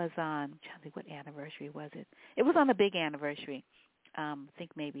it was on, I'm trying to think, what anniversary was it? It was on a big anniversary. I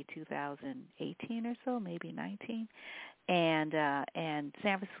think maybe 2018 or so, maybe 19. And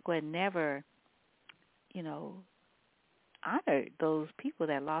San Francisco had never, honored those people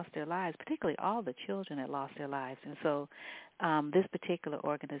that lost their lives, particularly all the children that lost their lives. And so this particular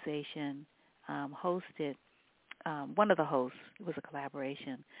organization hosted, one of the hosts, it was a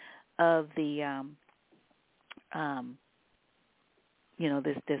collaboration of the,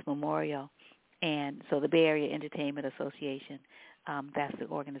 this memorial. And so the Bay Area Entertainment Association, that's the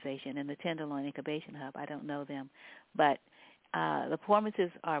organization, and the Tenderloin Incubation Hub, I don't know them, but the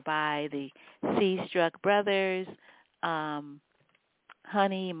performances are by the C-Struck Brothers,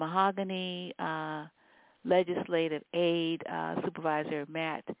 Honey Mahogany, Legislative Aid Supervisor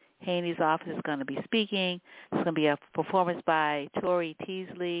Matt Haney's office is going to be speaking. There's going to be a performance by Tori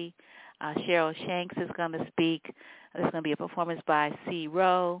Teasley. Cheryl Shanks is going to speak. There's going to be a performance by C.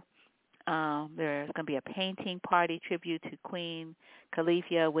 Rowe. There's going to be a painting party tribute to Queen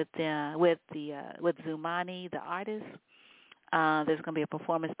Califia with Zumani, the artist. There's going to be a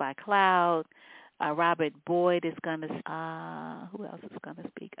performance by Cloud. Robert Boyd is going to. Who else is going to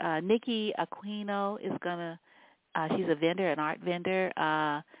speak? Nikki Aquino is going to. She's a vendor, an art vendor.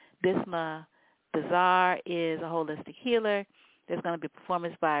 Bisma Bazar is a holistic healer. There's going to be a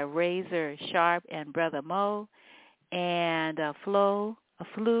performance by Razor Sharp and Brother Mo, and Flu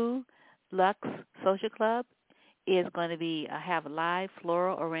Lux Social Club is going to be have live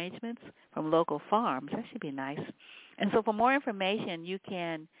floral arrangements from local farms. That should be nice. And so for more information, you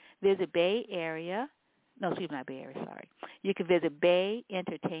can visit Bay Area. No, excuse me, not Bay Area, sorry. You can visit Bay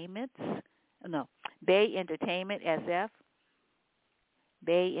Entertainment SF. Bay Entertainment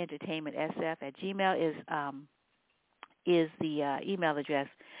SF at Gmail is the email address.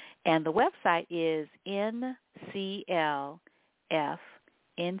 And the website is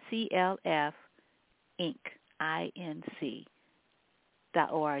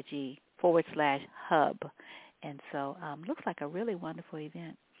And so looks like a really wonderful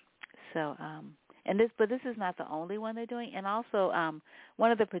event. So but this is not the only one they're doing. And also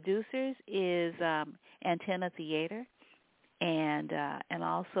one of the producers is Antenna Theater. And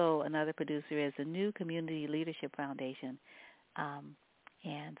also another producer is the New Community Leadership Foundation.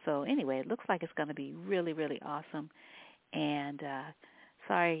 And so anyway, it looks like it's going to be really, really awesome. And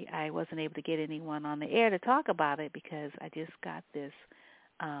sorry I wasn't able to get anyone on the air to talk about it because I just got this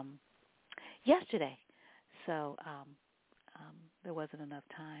yesterday. So there wasn't enough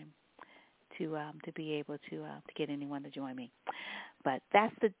time to be able to get anyone to join me. But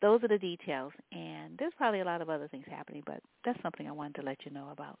those are the details, and there's probably a lot of other things happening, but that's something I wanted to let you know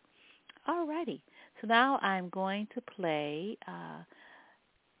about. All righty. So now I'm going to play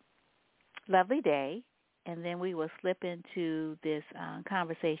Lovely Day, and then we will slip into this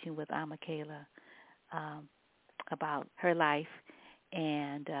conversation with Amakayla about her life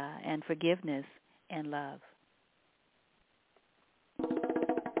and forgiveness and love.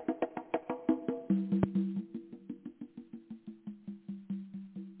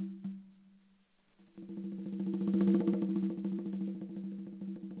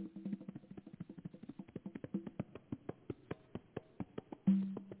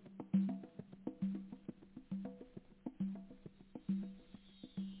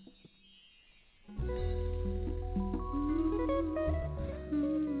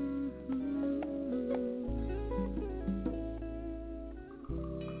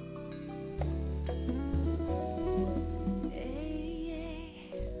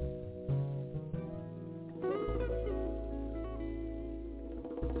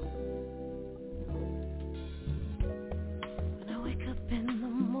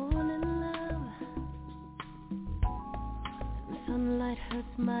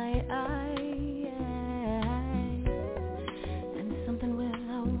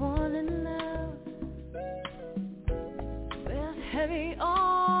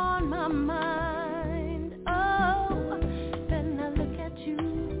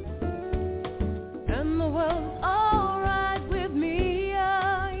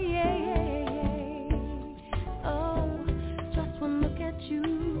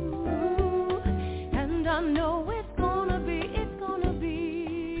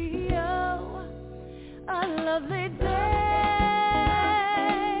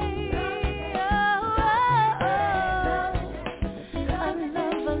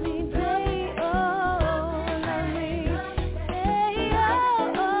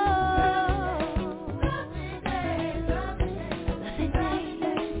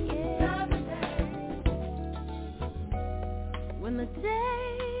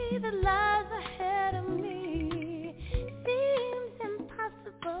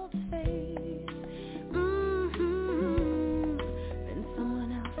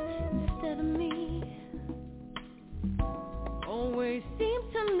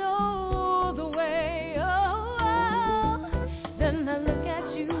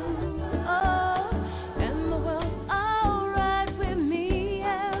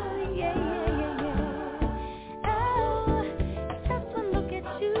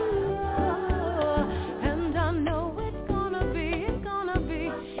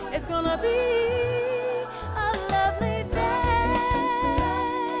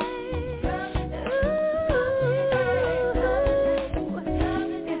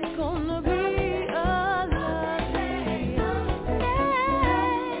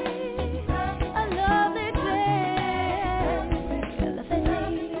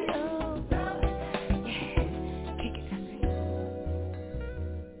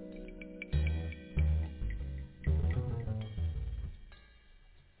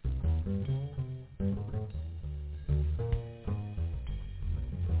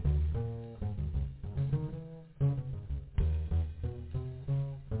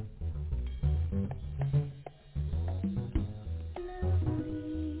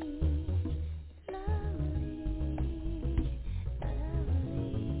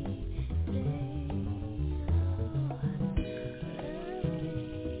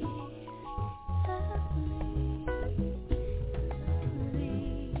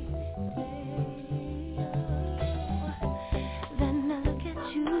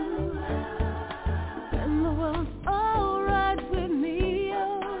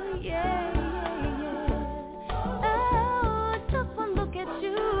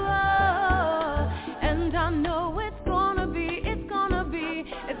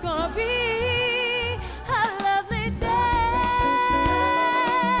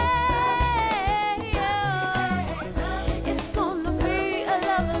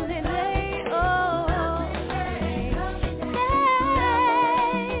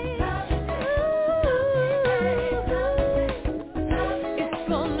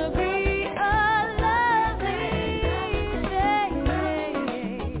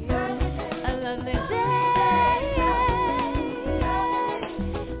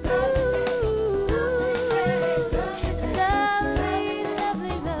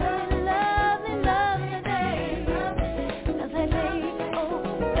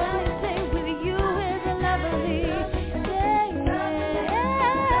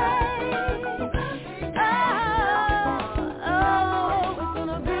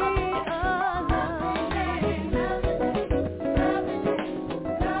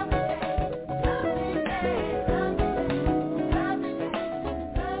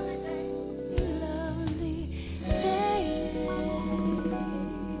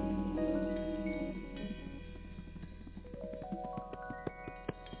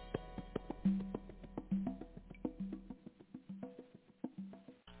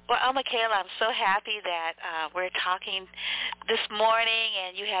 Well, Michaela, I'm so happy that we're talking this morning,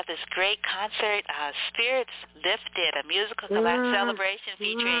 and you have this great concert, Spirits Lifted, a musical celebration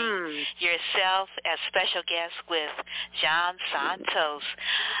featuring yourself as special guest with John Santos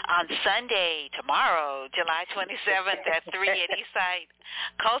on Sunday, tomorrow, July 27th at 3 at Eastside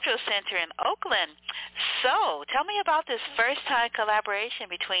Cultural Center in Oakland. So tell me about this first-time collaboration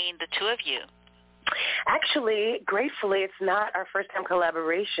between the two of you. Actually, gratefully, it's not our first-time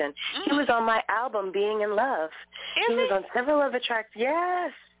collaboration. He was on my album, Being in Love. He was on several of the tracks.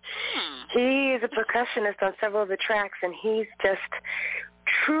 Yes. He is a percussionist on several of the tracks, and he's just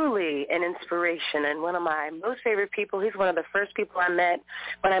truly an inspiration and one of my most favorite people. He's one of the first people I met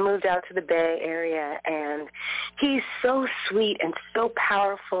when I moved out to the Bay Area, and he's so sweet and so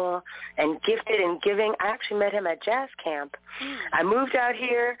powerful and gifted and giving. I actually met him at jazz camp. I moved out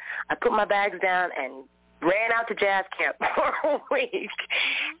here, I put my bags down and ran out to jazz camp for a week,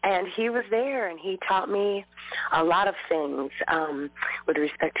 and he was there, and he taught me a lot of things with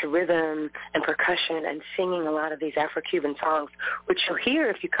respect to rhythm and percussion and singing a lot of these Afro-Cuban songs, which you'll hear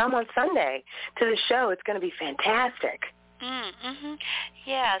if you come on Sunday to the show. It's going to be fantastic.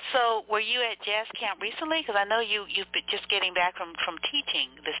 Yeah, so were you at jazz camp recently? Because I know you've been just getting back from teaching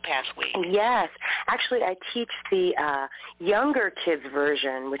this past week. Yes. Actually, I teach the younger kids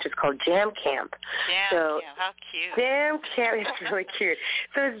version, which is called Jam Camp. Camp, how cute. Jam Camp is really cute.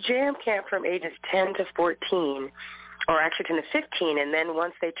 So it's Jam Camp from ages 10 to 14, or actually 10 to 15, and then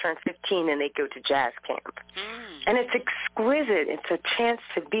once they turn 15, then they go to jazz camp. And it's exquisite. It's a chance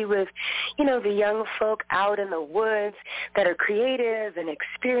to be with, the young folk out in the woods that are creative and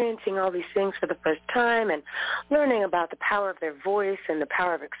experiencing all these things for the first time and learning about the power of their voice and the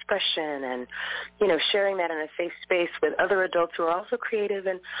power of expression and, sharing that in a safe space with other adults who are also creative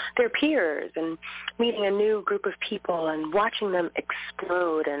and their peers and meeting a new group of people and watching them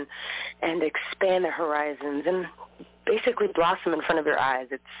explode and expand their horizons and basically blossom in front of your eyes.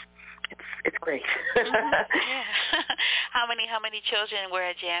 It's great. Yeah. How many children were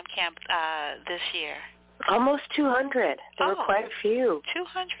at Jam Camp this year? Almost 200. There were quite a few.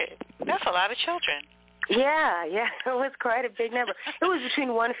 200. That's a lot of children. Yeah, it was quite a big number. It was between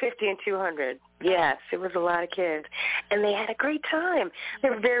 150 and 200. Yes, it was a lot of kids. And they had a great time. They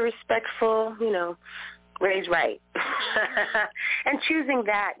were very respectful, raised right. And choosing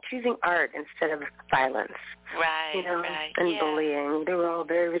art instead of violence. Right, right. And bullying. They were all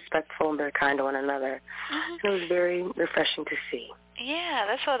very respectful and very kind to one another. Mm-hmm. It was very refreshing to see. Yeah,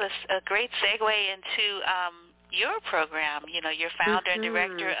 that's sort of a great segue into your program. You're founder and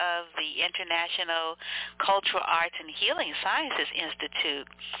director of the International Cultural Arts and Healing Sciences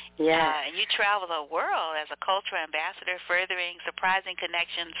Institute. Yeah. And you travel the world as a cultural ambassador, furthering surprising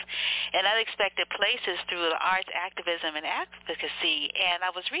connections in unexpected places through the arts, activism, and advocacy. And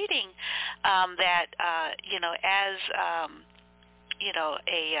I was reading that, as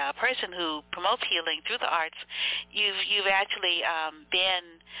a person who promotes healing through the arts, you've actually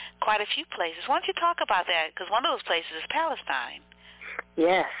been quite a few places. Why don't you talk about that? Because one of those places is Palestine.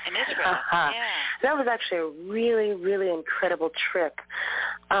 Yes. In Israel. Yeah. That was actually a really, really incredible trip.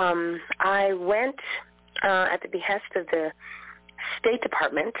 I went at the behest of the State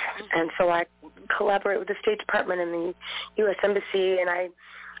Department, and so I collaborate with the State Department and the U.S. Embassy, and I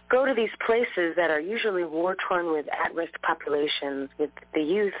go to these places that are usually war-torn with at-risk populations, with the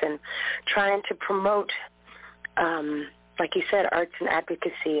youth, and trying to promote, like you said, arts and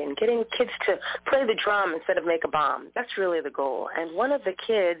advocacy and getting kids to play the drum instead of make a bomb. That's really the goal. And one of the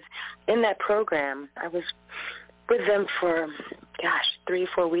kids in that program, I was with them for,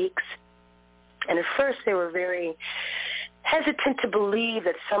 3-4 weeks. And at first they were very hesitant to believe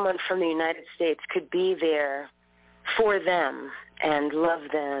that someone from the United States could be there for them and love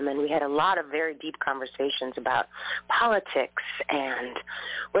them, and we had a lot of very deep conversations about politics and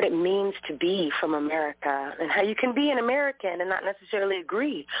what it means to be from America and how you can be an American and not necessarily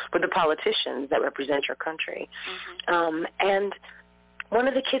agree with the politicians that represent your country. Mm-hmm. And one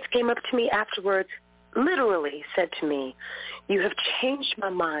of the kids came up to me afterwards, literally said to me, "You have changed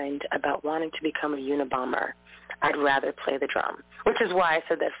my mind about wanting to become a Unabomber. I'd rather play the drum," which is why I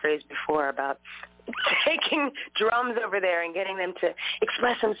said that phrase before about taking drums over there and getting them to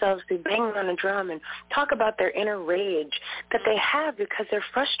express themselves through banging on a drum and talk about their inner rage that they have because they're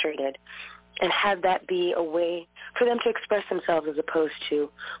frustrated, and have that be a way for them to express themselves as opposed to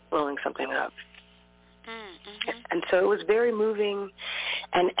blowing something up. Mm-hmm. And so it was very moving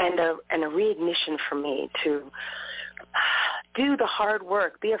and a reignition for me to do the hard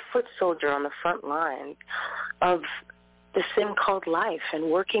work, be a foot soldier on the front line of this thing called life and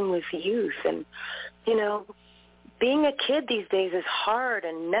working with youth. And, being a kid these days is hard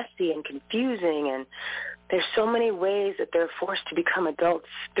and messy and confusing, and there's so many ways that they're forced to become adults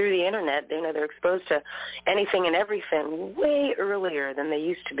through the internet. They're exposed to anything and everything way earlier than they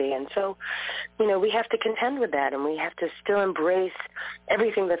used to be. And so, we have to contend with that, and we have to still embrace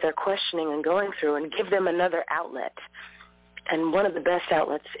everything that they're questioning and going through and give them another outlet. And one of the best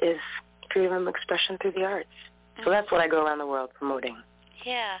outlets is freedom of expression through the arts. So that's what I go around the world promoting.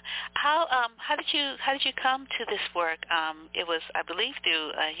 Yeah. How did you come to this work? It was, I believe,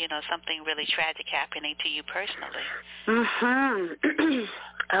 through something really tragic happening to you personally.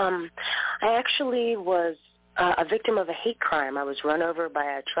 I actually was a victim of a hate crime. I was run over by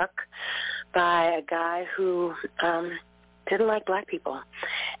a truck by a guy who didn't like black people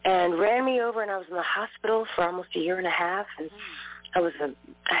and ran me over, and I was in the hospital for almost a year and a half, and I had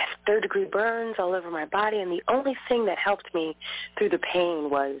third-degree burns all over my body, and the only thing that helped me through the pain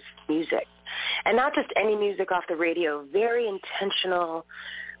was music. And not just any music off the radio, very intentional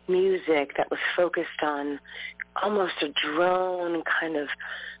music that was focused on almost a drone kind of,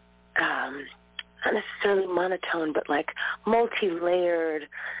 not necessarily monotone, but like multi-layered,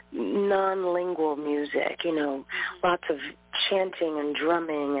 non-lingual music, lots of chanting and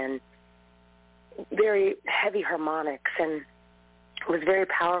drumming and very heavy harmonics, and it was very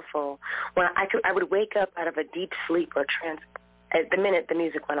powerful. When I would wake up out of a deep sleep or trance at the minute the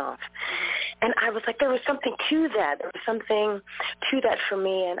music went off. And I was like, there was something to that. There was something to that for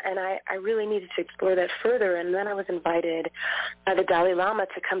me, and I really needed to explore that further. And then I was invited by the Dalai Lama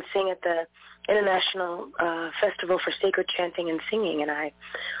to come sing at the International Festival for Sacred Chanting and Singing, and I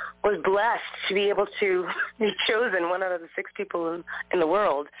was blessed to be able to be chosen one out of the 6 people in the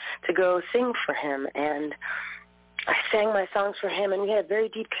world to go sing for him. And I sang my songs for him, and we had a very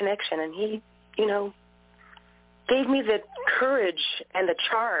deep connection, and he, gave me the courage and the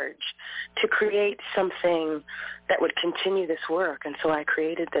charge to create something that would continue this work. And so I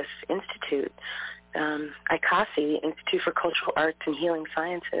created this institute, ICASI, the Institute for Cultural Arts and Healing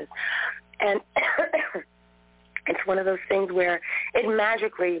Sciences. And It's one of those things where it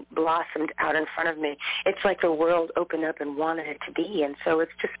magically blossomed out in front of me. It's like the world opened up and wanted it to be. And so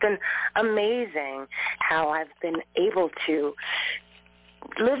it's just been amazing how I've been able to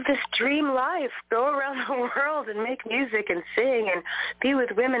live this dream life, go around the world and make music and sing and be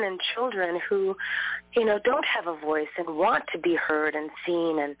with women and children who, you know, don't have a voice and want to be heard and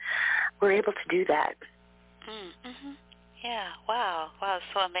seen, and we're able to do that. Mm-hmm. Yeah, wow, it's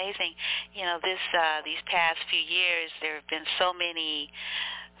so amazing. You know, these past few years, there have been so many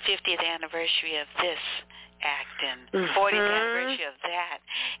 50th anniversary of this act and 40th anniversary of that.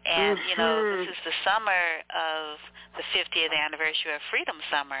 And, you know, this is the summer of the 50th anniversary of Freedom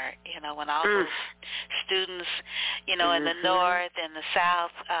Summer, you know, when all those students, you know, in the North and the South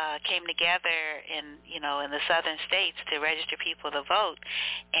came together in, you know, in the southern states to register people to vote.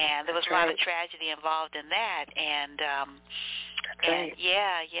 And there was a lot of tragedy involved in that. And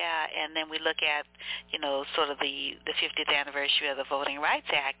and then we look at, you know, sort of the 50th anniversary of the Voting Rights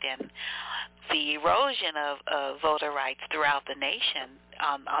Act and the erosion of voter rights throughout the nation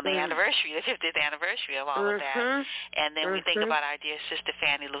on the anniversary, the 50th anniversary of all of that. And then we think about our dear sister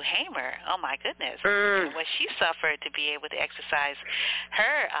Fannie Lou Hamer. Oh, my goodness. And what she suffered to be able to exercise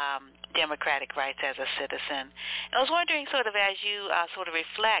her democratic rights as a citizen. And I was wondering, sort of, as you sort of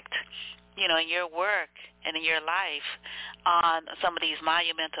reflect, you know, in your work and in your life on some of these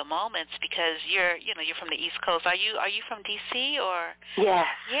monumental moments, because you're from the East Coast. Are you from D.C. or? Yes.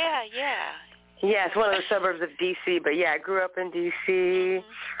 Yeah. Yeah, it's one of the suburbs of D.C., but yeah, I grew up in D.C.,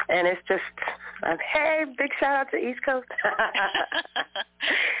 and it's just, hey, big shout out to East Coast.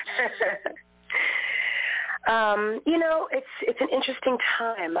 You know, it's an interesting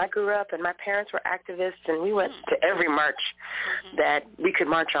time. I grew up, and my parents were activists, and we went to every march that we could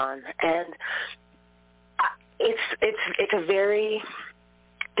march on, and it's a very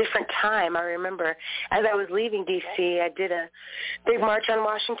different time. I remember as I was leaving D.C., I did a big march on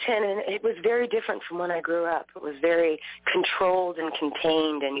Washington, and it was very different from when I grew up. It was very controlled and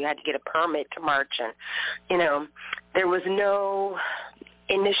contained, and you had to get a permit to march, and, you know, there was no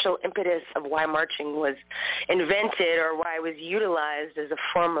initial impetus of why marching was invented or why it was utilized as a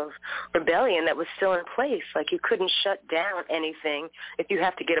form of rebellion that was still in place. Like, you couldn't shut down anything if you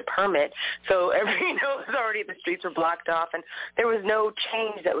have to get a permit. So it was already, the streets were blocked off, and there was no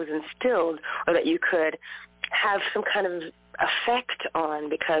change that was instilled or that you could have some kind of effect on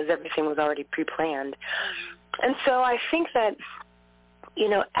because everything was already pre-planned. And so I think that, you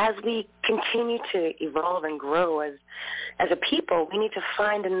know, as we continue to evolve and grow as a people, we need to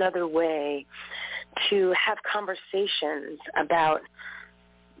find another way to have conversations about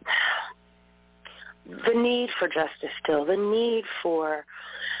the need for justice still, the need for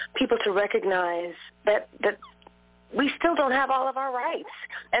people to recognize that we still don't have all of our rights,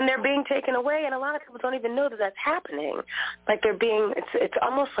 and they're being taken away, and a lot of people don't even know that that's happening. Like, it's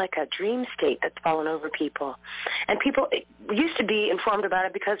almost like a dream state that's fallen over people. And people used to be informed about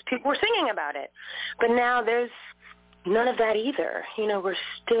it because people were singing about it. But now there's none of that either. You know, we're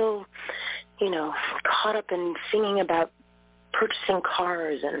still, you know, caught up in singing about purchasing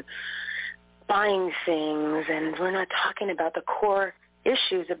cars and buying things, and we're not talking about the core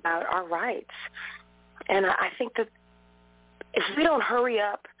issues about our rights. And I think that if we don't hurry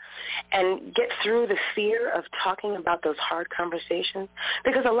up and get through the fear of talking about those hard conversations,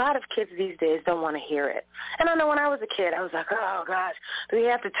 because a lot of kids these days don't want to hear it. And I know when I was a kid, I was like, oh, gosh, do we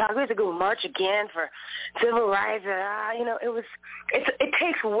have to talk? We have to go march again for civil rights. You know, it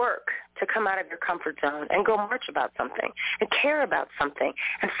takes work to come out of your comfort zone and go march about something and care about something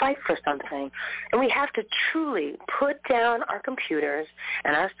and fight for something. And we have to truly put down our computers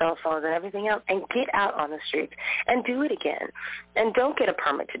and our cell phones and everything else and get out on the streets and do it again. And don't get a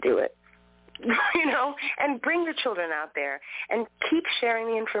permit to do it, you know, and bring your children out there and keep sharing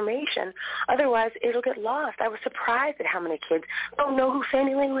the information. Otherwise, it'll get lost. I was surprised at how many kids don't know who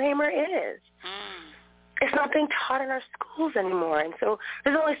Fannie Lou Hamer is. It's not being taught in our schools anymore. And so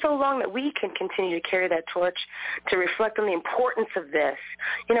there's only so long that we can continue to carry that torch to reflect on the importance of this.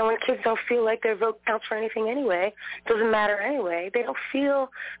 You know, when kids don't feel like their vote counts for anything anyway, it doesn't matter anyway, they don't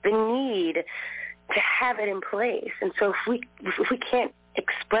feel the need to have it in place. And so if we can't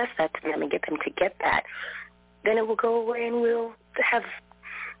express that to them and get them to get that, then it will go away and we'll have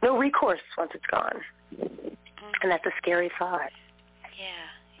no recourse once it's gone. And that's a scary thought.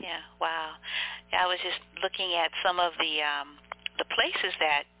 Yeah, wow. I was just looking at some of the places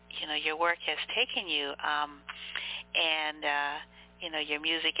that, you know, your work has taken you, and your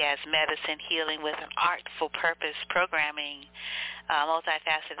music as medicine, healing with an artful purpose, programming,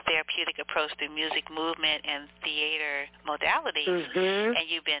 multifaceted therapeutic approach through music, movement, and theater modalities. Mm-hmm. And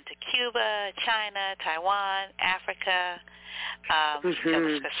you've been to Cuba, China, Taiwan, Africa. Tell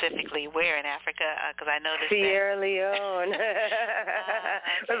me specifically where in Africa, because I noticed Sierra Leone.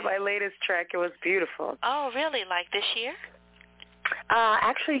 That was my latest track. It was beautiful. Oh, really? Like this year?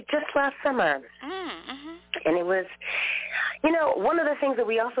 Actually, just last summer. Mm-hmm. And it was, one of the things that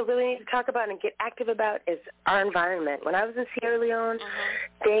we also really need to talk about and get active about is our environment. When I was in Sierra Leone,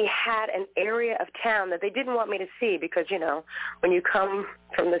 they had an area of town that they didn't want me to see because, when you come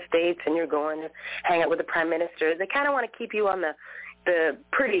from the States and you're going to hang out with the prime minister, they kind of want to keep you on the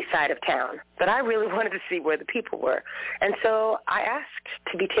pretty side of town. But I really wanted to see where the people were. And so I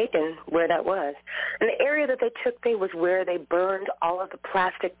asked to be taken where that was. And the area that they took me was where they burned all of the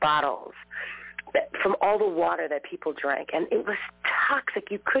plastic bottles from all the water that people drank. And it was toxic.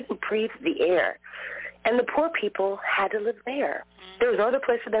 You couldn't breathe the air. And the poor people had to live there. There was no other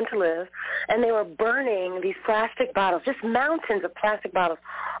place for them to live. And they were burning these plastic bottles, just mountains of plastic bottles,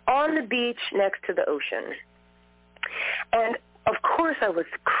 on the beach next to the ocean. And of course I was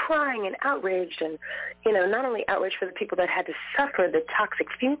crying and outraged and, not only outraged for the people that had to suffer the toxic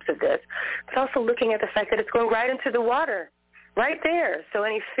fumes of this, but also looking at the fact that it's going right into the water, right there. So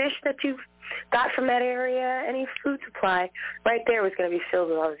any fish that you got from that area, any food supply, right there was going to be filled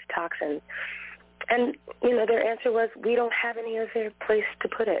with all these toxins. And, their answer was, we don't have any other place to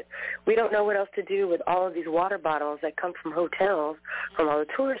put it. We don't know what else to do with all of these water bottles that come from hotels, from all the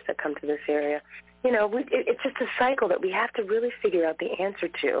tourists that come to this area. It's just a cycle that we have to really figure out the answer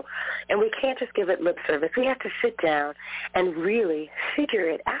to. And we can't just give it lip service. We have to sit down and really figure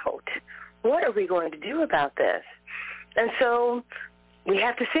it out. What are we going to do about this? And so we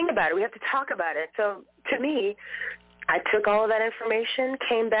have to sing about it. We have to talk about it. So to me, I took all of that information,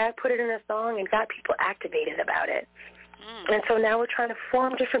 came back, put it in a song, and got people activated about it. And so now we're trying to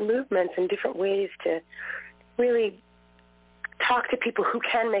form different movements and different ways to really talk to people who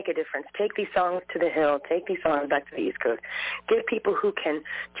can make a difference. Take these songs to the Hill. Take these songs back to the East Coast. Get people who can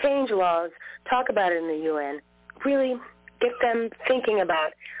change laws, talk about it in the UN, really get them thinking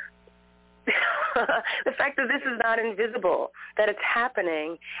about the fact that this is not invisible, that it's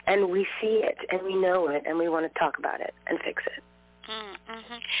happening, and we see it, and we know it, and we want to talk about it and fix it.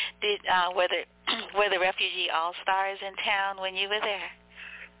 Mm-hmm. Were the refugee all-stars in town when you were there?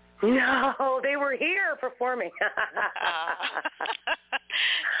 No, they were here performing.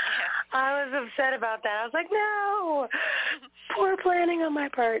 I was upset about that. I was like, no, poor planning on my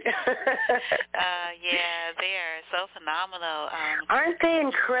part. Yeah, they are so phenomenal. Aren't they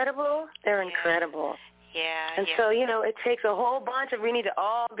incredible? They're incredible. Yeah. And so, it takes a whole bunch of, we need to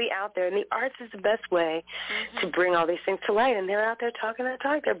all be out there. And the arts is the best way to bring all these things to light. And they're out there talking that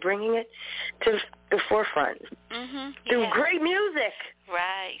talk. They're bringing it to the forefront through great music.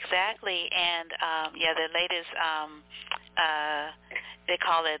 Right, exactly. And, the latest, they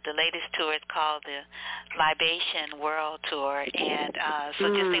call it, the latest tour is called the Libation World Tour. And so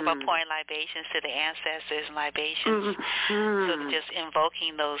just think about pouring libations to the ancestors and libations. So just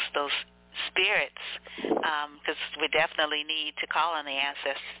invoking those spirits, because we definitely need to call on the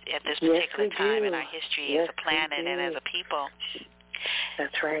ancestors at this particular time in our history as a planet and as a people.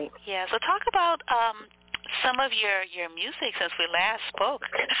 That's right. Yeah, so talk about some of your music since we last spoke.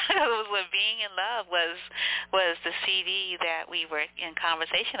 When Being in Love was the CD that we were in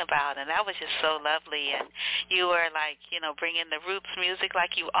conversation about, and that was just so lovely. And you were bringing the roots music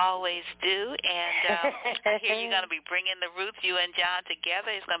like you always do. And I hear you're going to be bringing the roots, you and John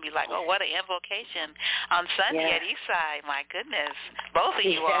together. It's going to be like, oh, what an invocation on Sunday at Eastside. My goodness, both of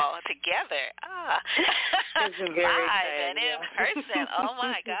you all together. It's very live and in person. Oh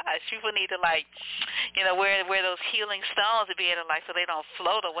my gosh, people need to wear those healing stones to be able to so they don't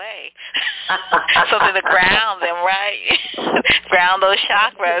float away. Something to ground them, right? Ground those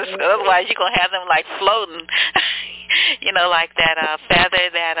chakras. Otherwise, you're gonna have them floating. Like that feather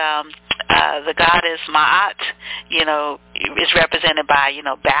that the goddess Ma'at, is represented by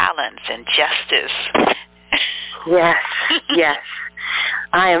balance and justice. Yes.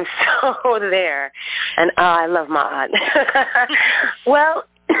 I am so there, and I love Ma'at. Well.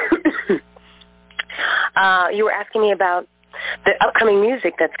 You were asking me about the upcoming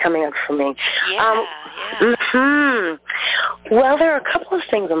music that's coming up for me. Well, there are a couple of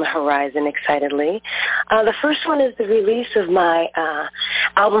things on the horizon, excitedly. The first one is the release of my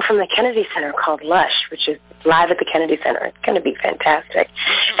album from the Kennedy Center called Lush, which is live at the Kennedy Center. It's going to be fantastic.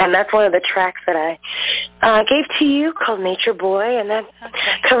 And that's one of the tracks that I gave to you called Nature Boy, and that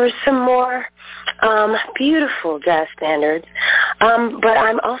covers some more beautiful jazz standards. But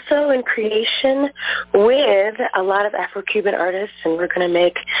I'm also in creation with a lot of Afro-Cuban artists, and we're going to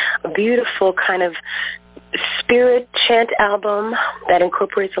make a beautiful kind of spirit chant album that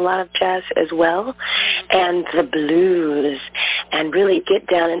incorporates a lot of jazz as well, and the blues, and really get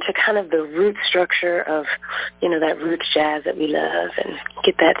down into kind of the root structure of, that roots jazz that we love, and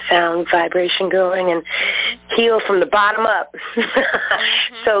get that sound vibration going and heal from the bottom up.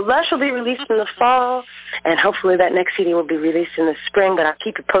 So Lush will be released in the fall, and hopefully that next CD will be released in the spring, but I'll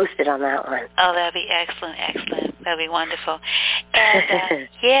keep you posted on that one. Oh, that'd be excellent. That'd be wonderful. And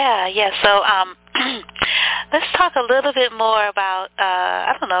so let's talk a little bit more about,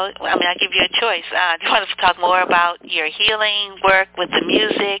 I don't know, I'll give you a choice. Do you want us to talk more about your healing work with the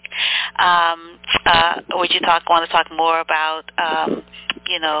music? Or would you want to talk more about,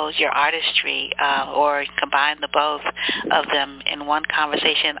 your artistry, or combine the both of them in one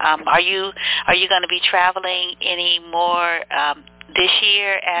conversation? Are you going to be traveling any more this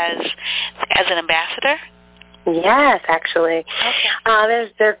year as an ambassador? Yes, actually. Okay.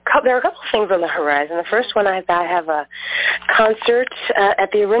 There are a couple of things on the horizon. The first one, I have a concert at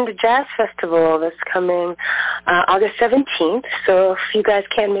the Orinda Jazz Festival that's coming August 17th. So if you guys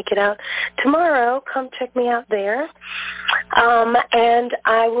can make it out tomorrow, come check me out there. And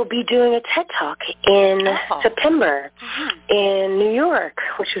I will be doing a TED Talk in September in New York,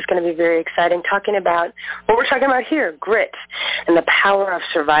 which is going to be very exciting, talking about what we're talking about here, grit, and the power of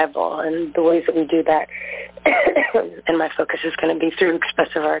survival, and the ways that we do that. And my focus is going to be through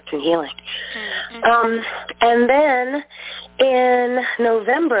expressive arts and healing. And then in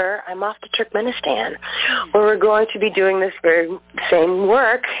November, I'm off to Turkmenistan, where we're going to be doing this very same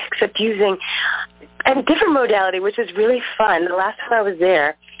work, except using a different modality, which is really fun. The last time I was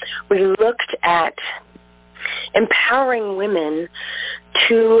there, we looked at empowering women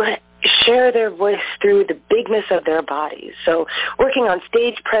to share their voice through the bigness of their bodies. So working on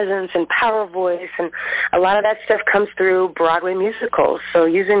stage presence and power voice, and a lot of that stuff comes through Broadway musicals. So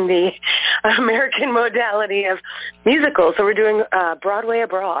using the American modality of musicals. So we're doing Broadway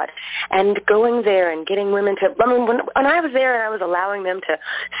abroad, and going there and getting women to, when I was there and I was allowing them to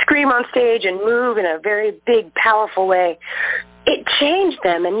scream on stage and move in a very big, powerful way, it changed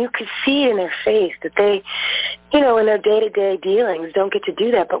them, and you could see it in their face that they, in their day-to-day dealings don't get to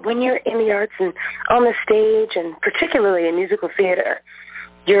do that. But when you're in the arts and on the stage, and particularly in musical theater,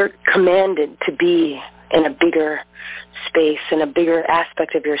 you're commanded to be in a bigger space and a bigger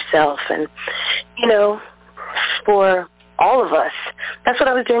aspect of yourself. And, for all of us, that's what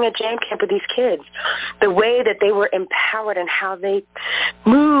I was doing at Jam Camp with these kids. The way that they were empowered and how they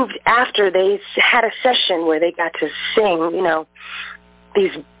moved after they had a session where they got to sing,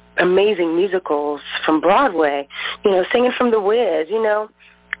 these amazing musicals from Broadway, singing from The Wiz,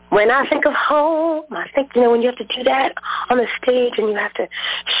 When I think of home, I think, when you have to do that on the stage and you have to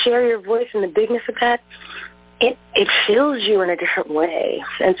share your voice and the bigness of that, it fills you in a different way.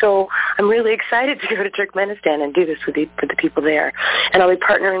 And so I'm really excited to go to Turkmenistan and do this with the people there. And I'll be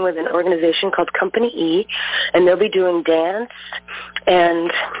partnering with an organization called Company E, and they'll be doing dance.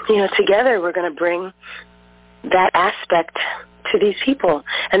 And, together we're going to bring that aspect to these people.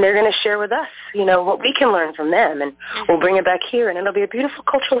 And they're going to share with us, what we can learn from them. And we'll bring it back here, and it'll be a beautiful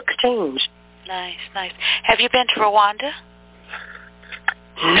cultural exchange. Nice. Have you been to Rwanda?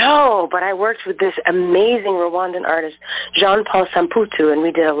 No, but I worked with this amazing Rwandan artist, Jean-Paul Samputu, and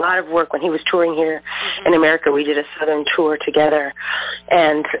we did a lot of work when he was touring here in America. We did a southern tour together,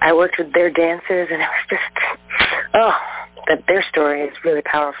 and I worked with their dancers, and it was just, their story is really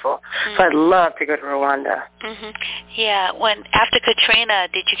powerful. So I'd love to go to Rwanda. Yeah, after Katrina,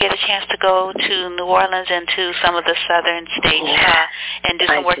 did you get a chance to go to New Orleans and to some of the southern states and do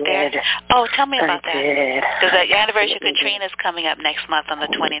some work there? Oh, tell me about that. Because the anniversary of Katrina is coming up next month on the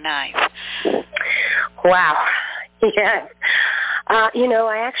 29th. Wow. Yes.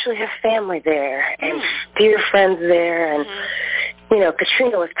 I actually have family there and dear friends there, and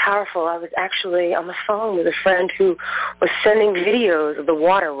Katrina was powerful. I was actually on the phone with a friend who was sending videos of the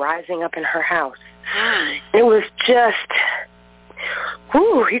water rising up in her house. It was just,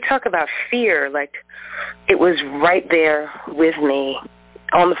 you talk about fear, like it was right there with me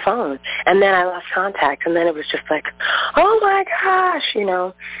on the phone. And then I lost contact, and then it was just like, oh my gosh,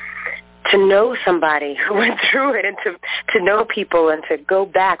 to know somebody who went through it, and to know people and to go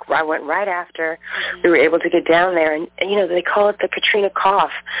back. I went right after we were able to get down there, and they call it the Katrina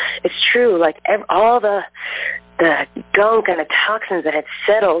cough. It's true, like all the gunk and the toxins that had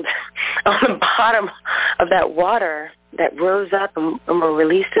settled on the bottom of that water that rose up and were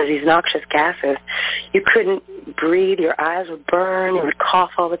released as these noxious gases. You couldn't breathe. Your eyes would burn. You would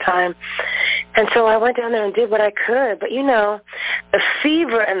cough all the time. And so I went down there and did what I could. But, you know, the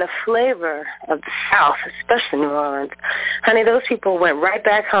fever and the flavor of the South, especially New Orleans, honey, those people went right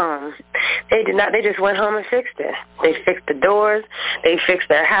back home. They did not. They just went home and fixed it. They fixed the doors. They fixed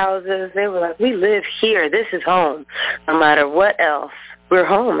their houses. They were like, we live here. This is home. No matter what else, we're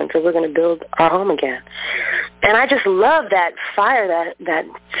home, and so we're going to build our home again. And I just love that fire, that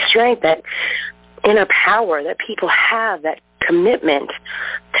strength, that inner power that people have, that commitment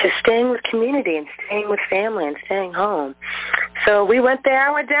to staying with community and staying with family and staying home. So we went there.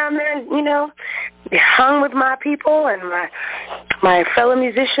 I went down there and, you know, hung with my people and my fellow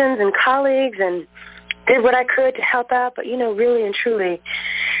musicians and colleagues and did what I could to help out. But, you know, really and truly,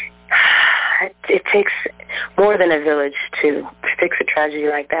 it takes more than a village to fix a tragedy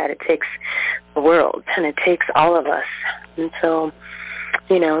like that. It takes the world, and it takes all of us. And so,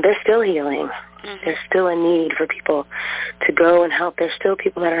 you know, there's still healing. Mm-hmm. There's still a need for people to go and help. There's still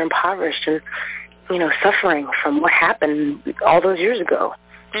people that are impoverished and, you know, suffering from what happened all those years ago.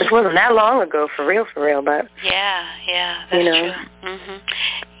 Mm-hmm. This wasn't that long ago, for real, but... Yeah, that's true. Mm-hmm.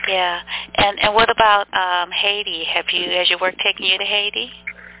 Yeah. And what about Haiti? Has your work taken you to Haiti?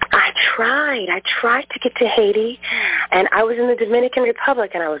 I tried to get to Haiti, and I was in the Dominican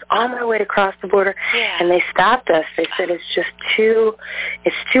Republic, and I was on my way to cross the border, and they stopped us. They said it's too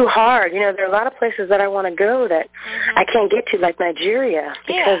hard. You know, there are a lot of places that I want to go that I can't get to, like Nigeria,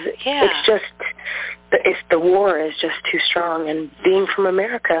 because it's just, the war is just too strong, and being from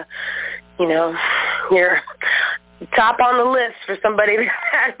America, you know, you're top on the list for somebody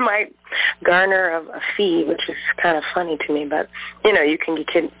that might garner a fee, which is kind of funny to me. But, you know, you can get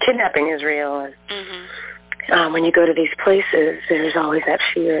kidnapping is real. And when you go to these places, there's always that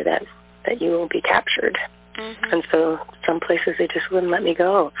fear that you will be captured. And so some places they just wouldn't let me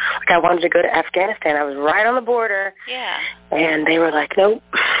go. Like I wanted to go to Afghanistan. I was right on the border. And they were like, nope,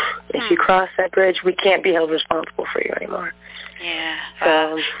 if you cross that bridge, we can't be held responsible for you anymore.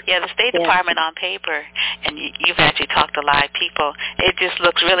 The State Department on paper, and you've actually talked to live people, it just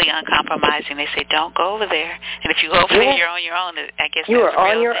looks really uncompromising. They say, don't go over there. And if you go over there, you're on your own. I guess you that's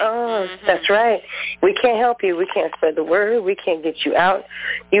are on your thing. own. That's right. We can't help you. We can't spread the word. We can't get you out.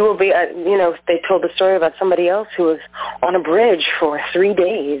 You will be, you know, they told the story about somebody else who was on a bridge for 3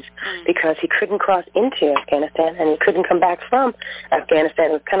 days because he couldn't cross into Afghanistan and he couldn't come back from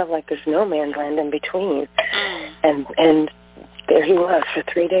Afghanistan. It was kind of like this no man's land in between. And there he was for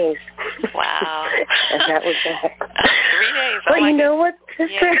 3 days. Wow. And that was that. 3 days. But you know what,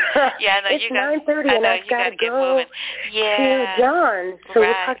 sister? Yeah, it's 9:30 and I've got to go to John. So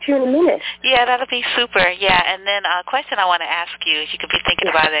we'll talk to you in a minute. Yeah, that'll be super. Yeah, and then a question I want to ask you, if you could be thinking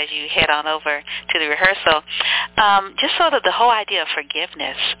about it as you head on over to the rehearsal, just sort of the whole idea of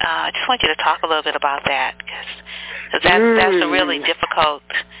forgiveness. I just want you to talk a little bit about that because that's a really difficult.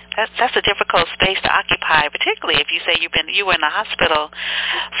 That's a difficult space to occupy, particularly if you say you were in the hospital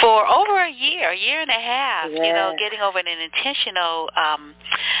for over a year and a half, you know, getting over an intentional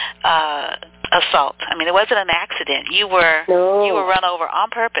assault. I mean, it wasn't an accident. You were run over on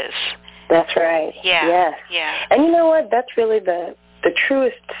purpose. That's right. Yeah. And you know what? That's really the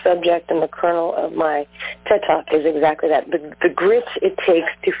truest subject and the kernel of my TED Talk is exactly that, the grit it takes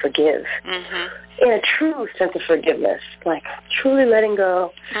to forgive. In a true sense of forgiveness, like truly letting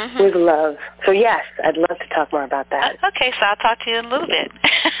go with love. So yes, I'd love to talk more about that. Okay, so I'll talk to you in a little bit.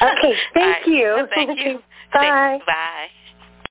 Okay, thank you. Thank you. Bye. Bye.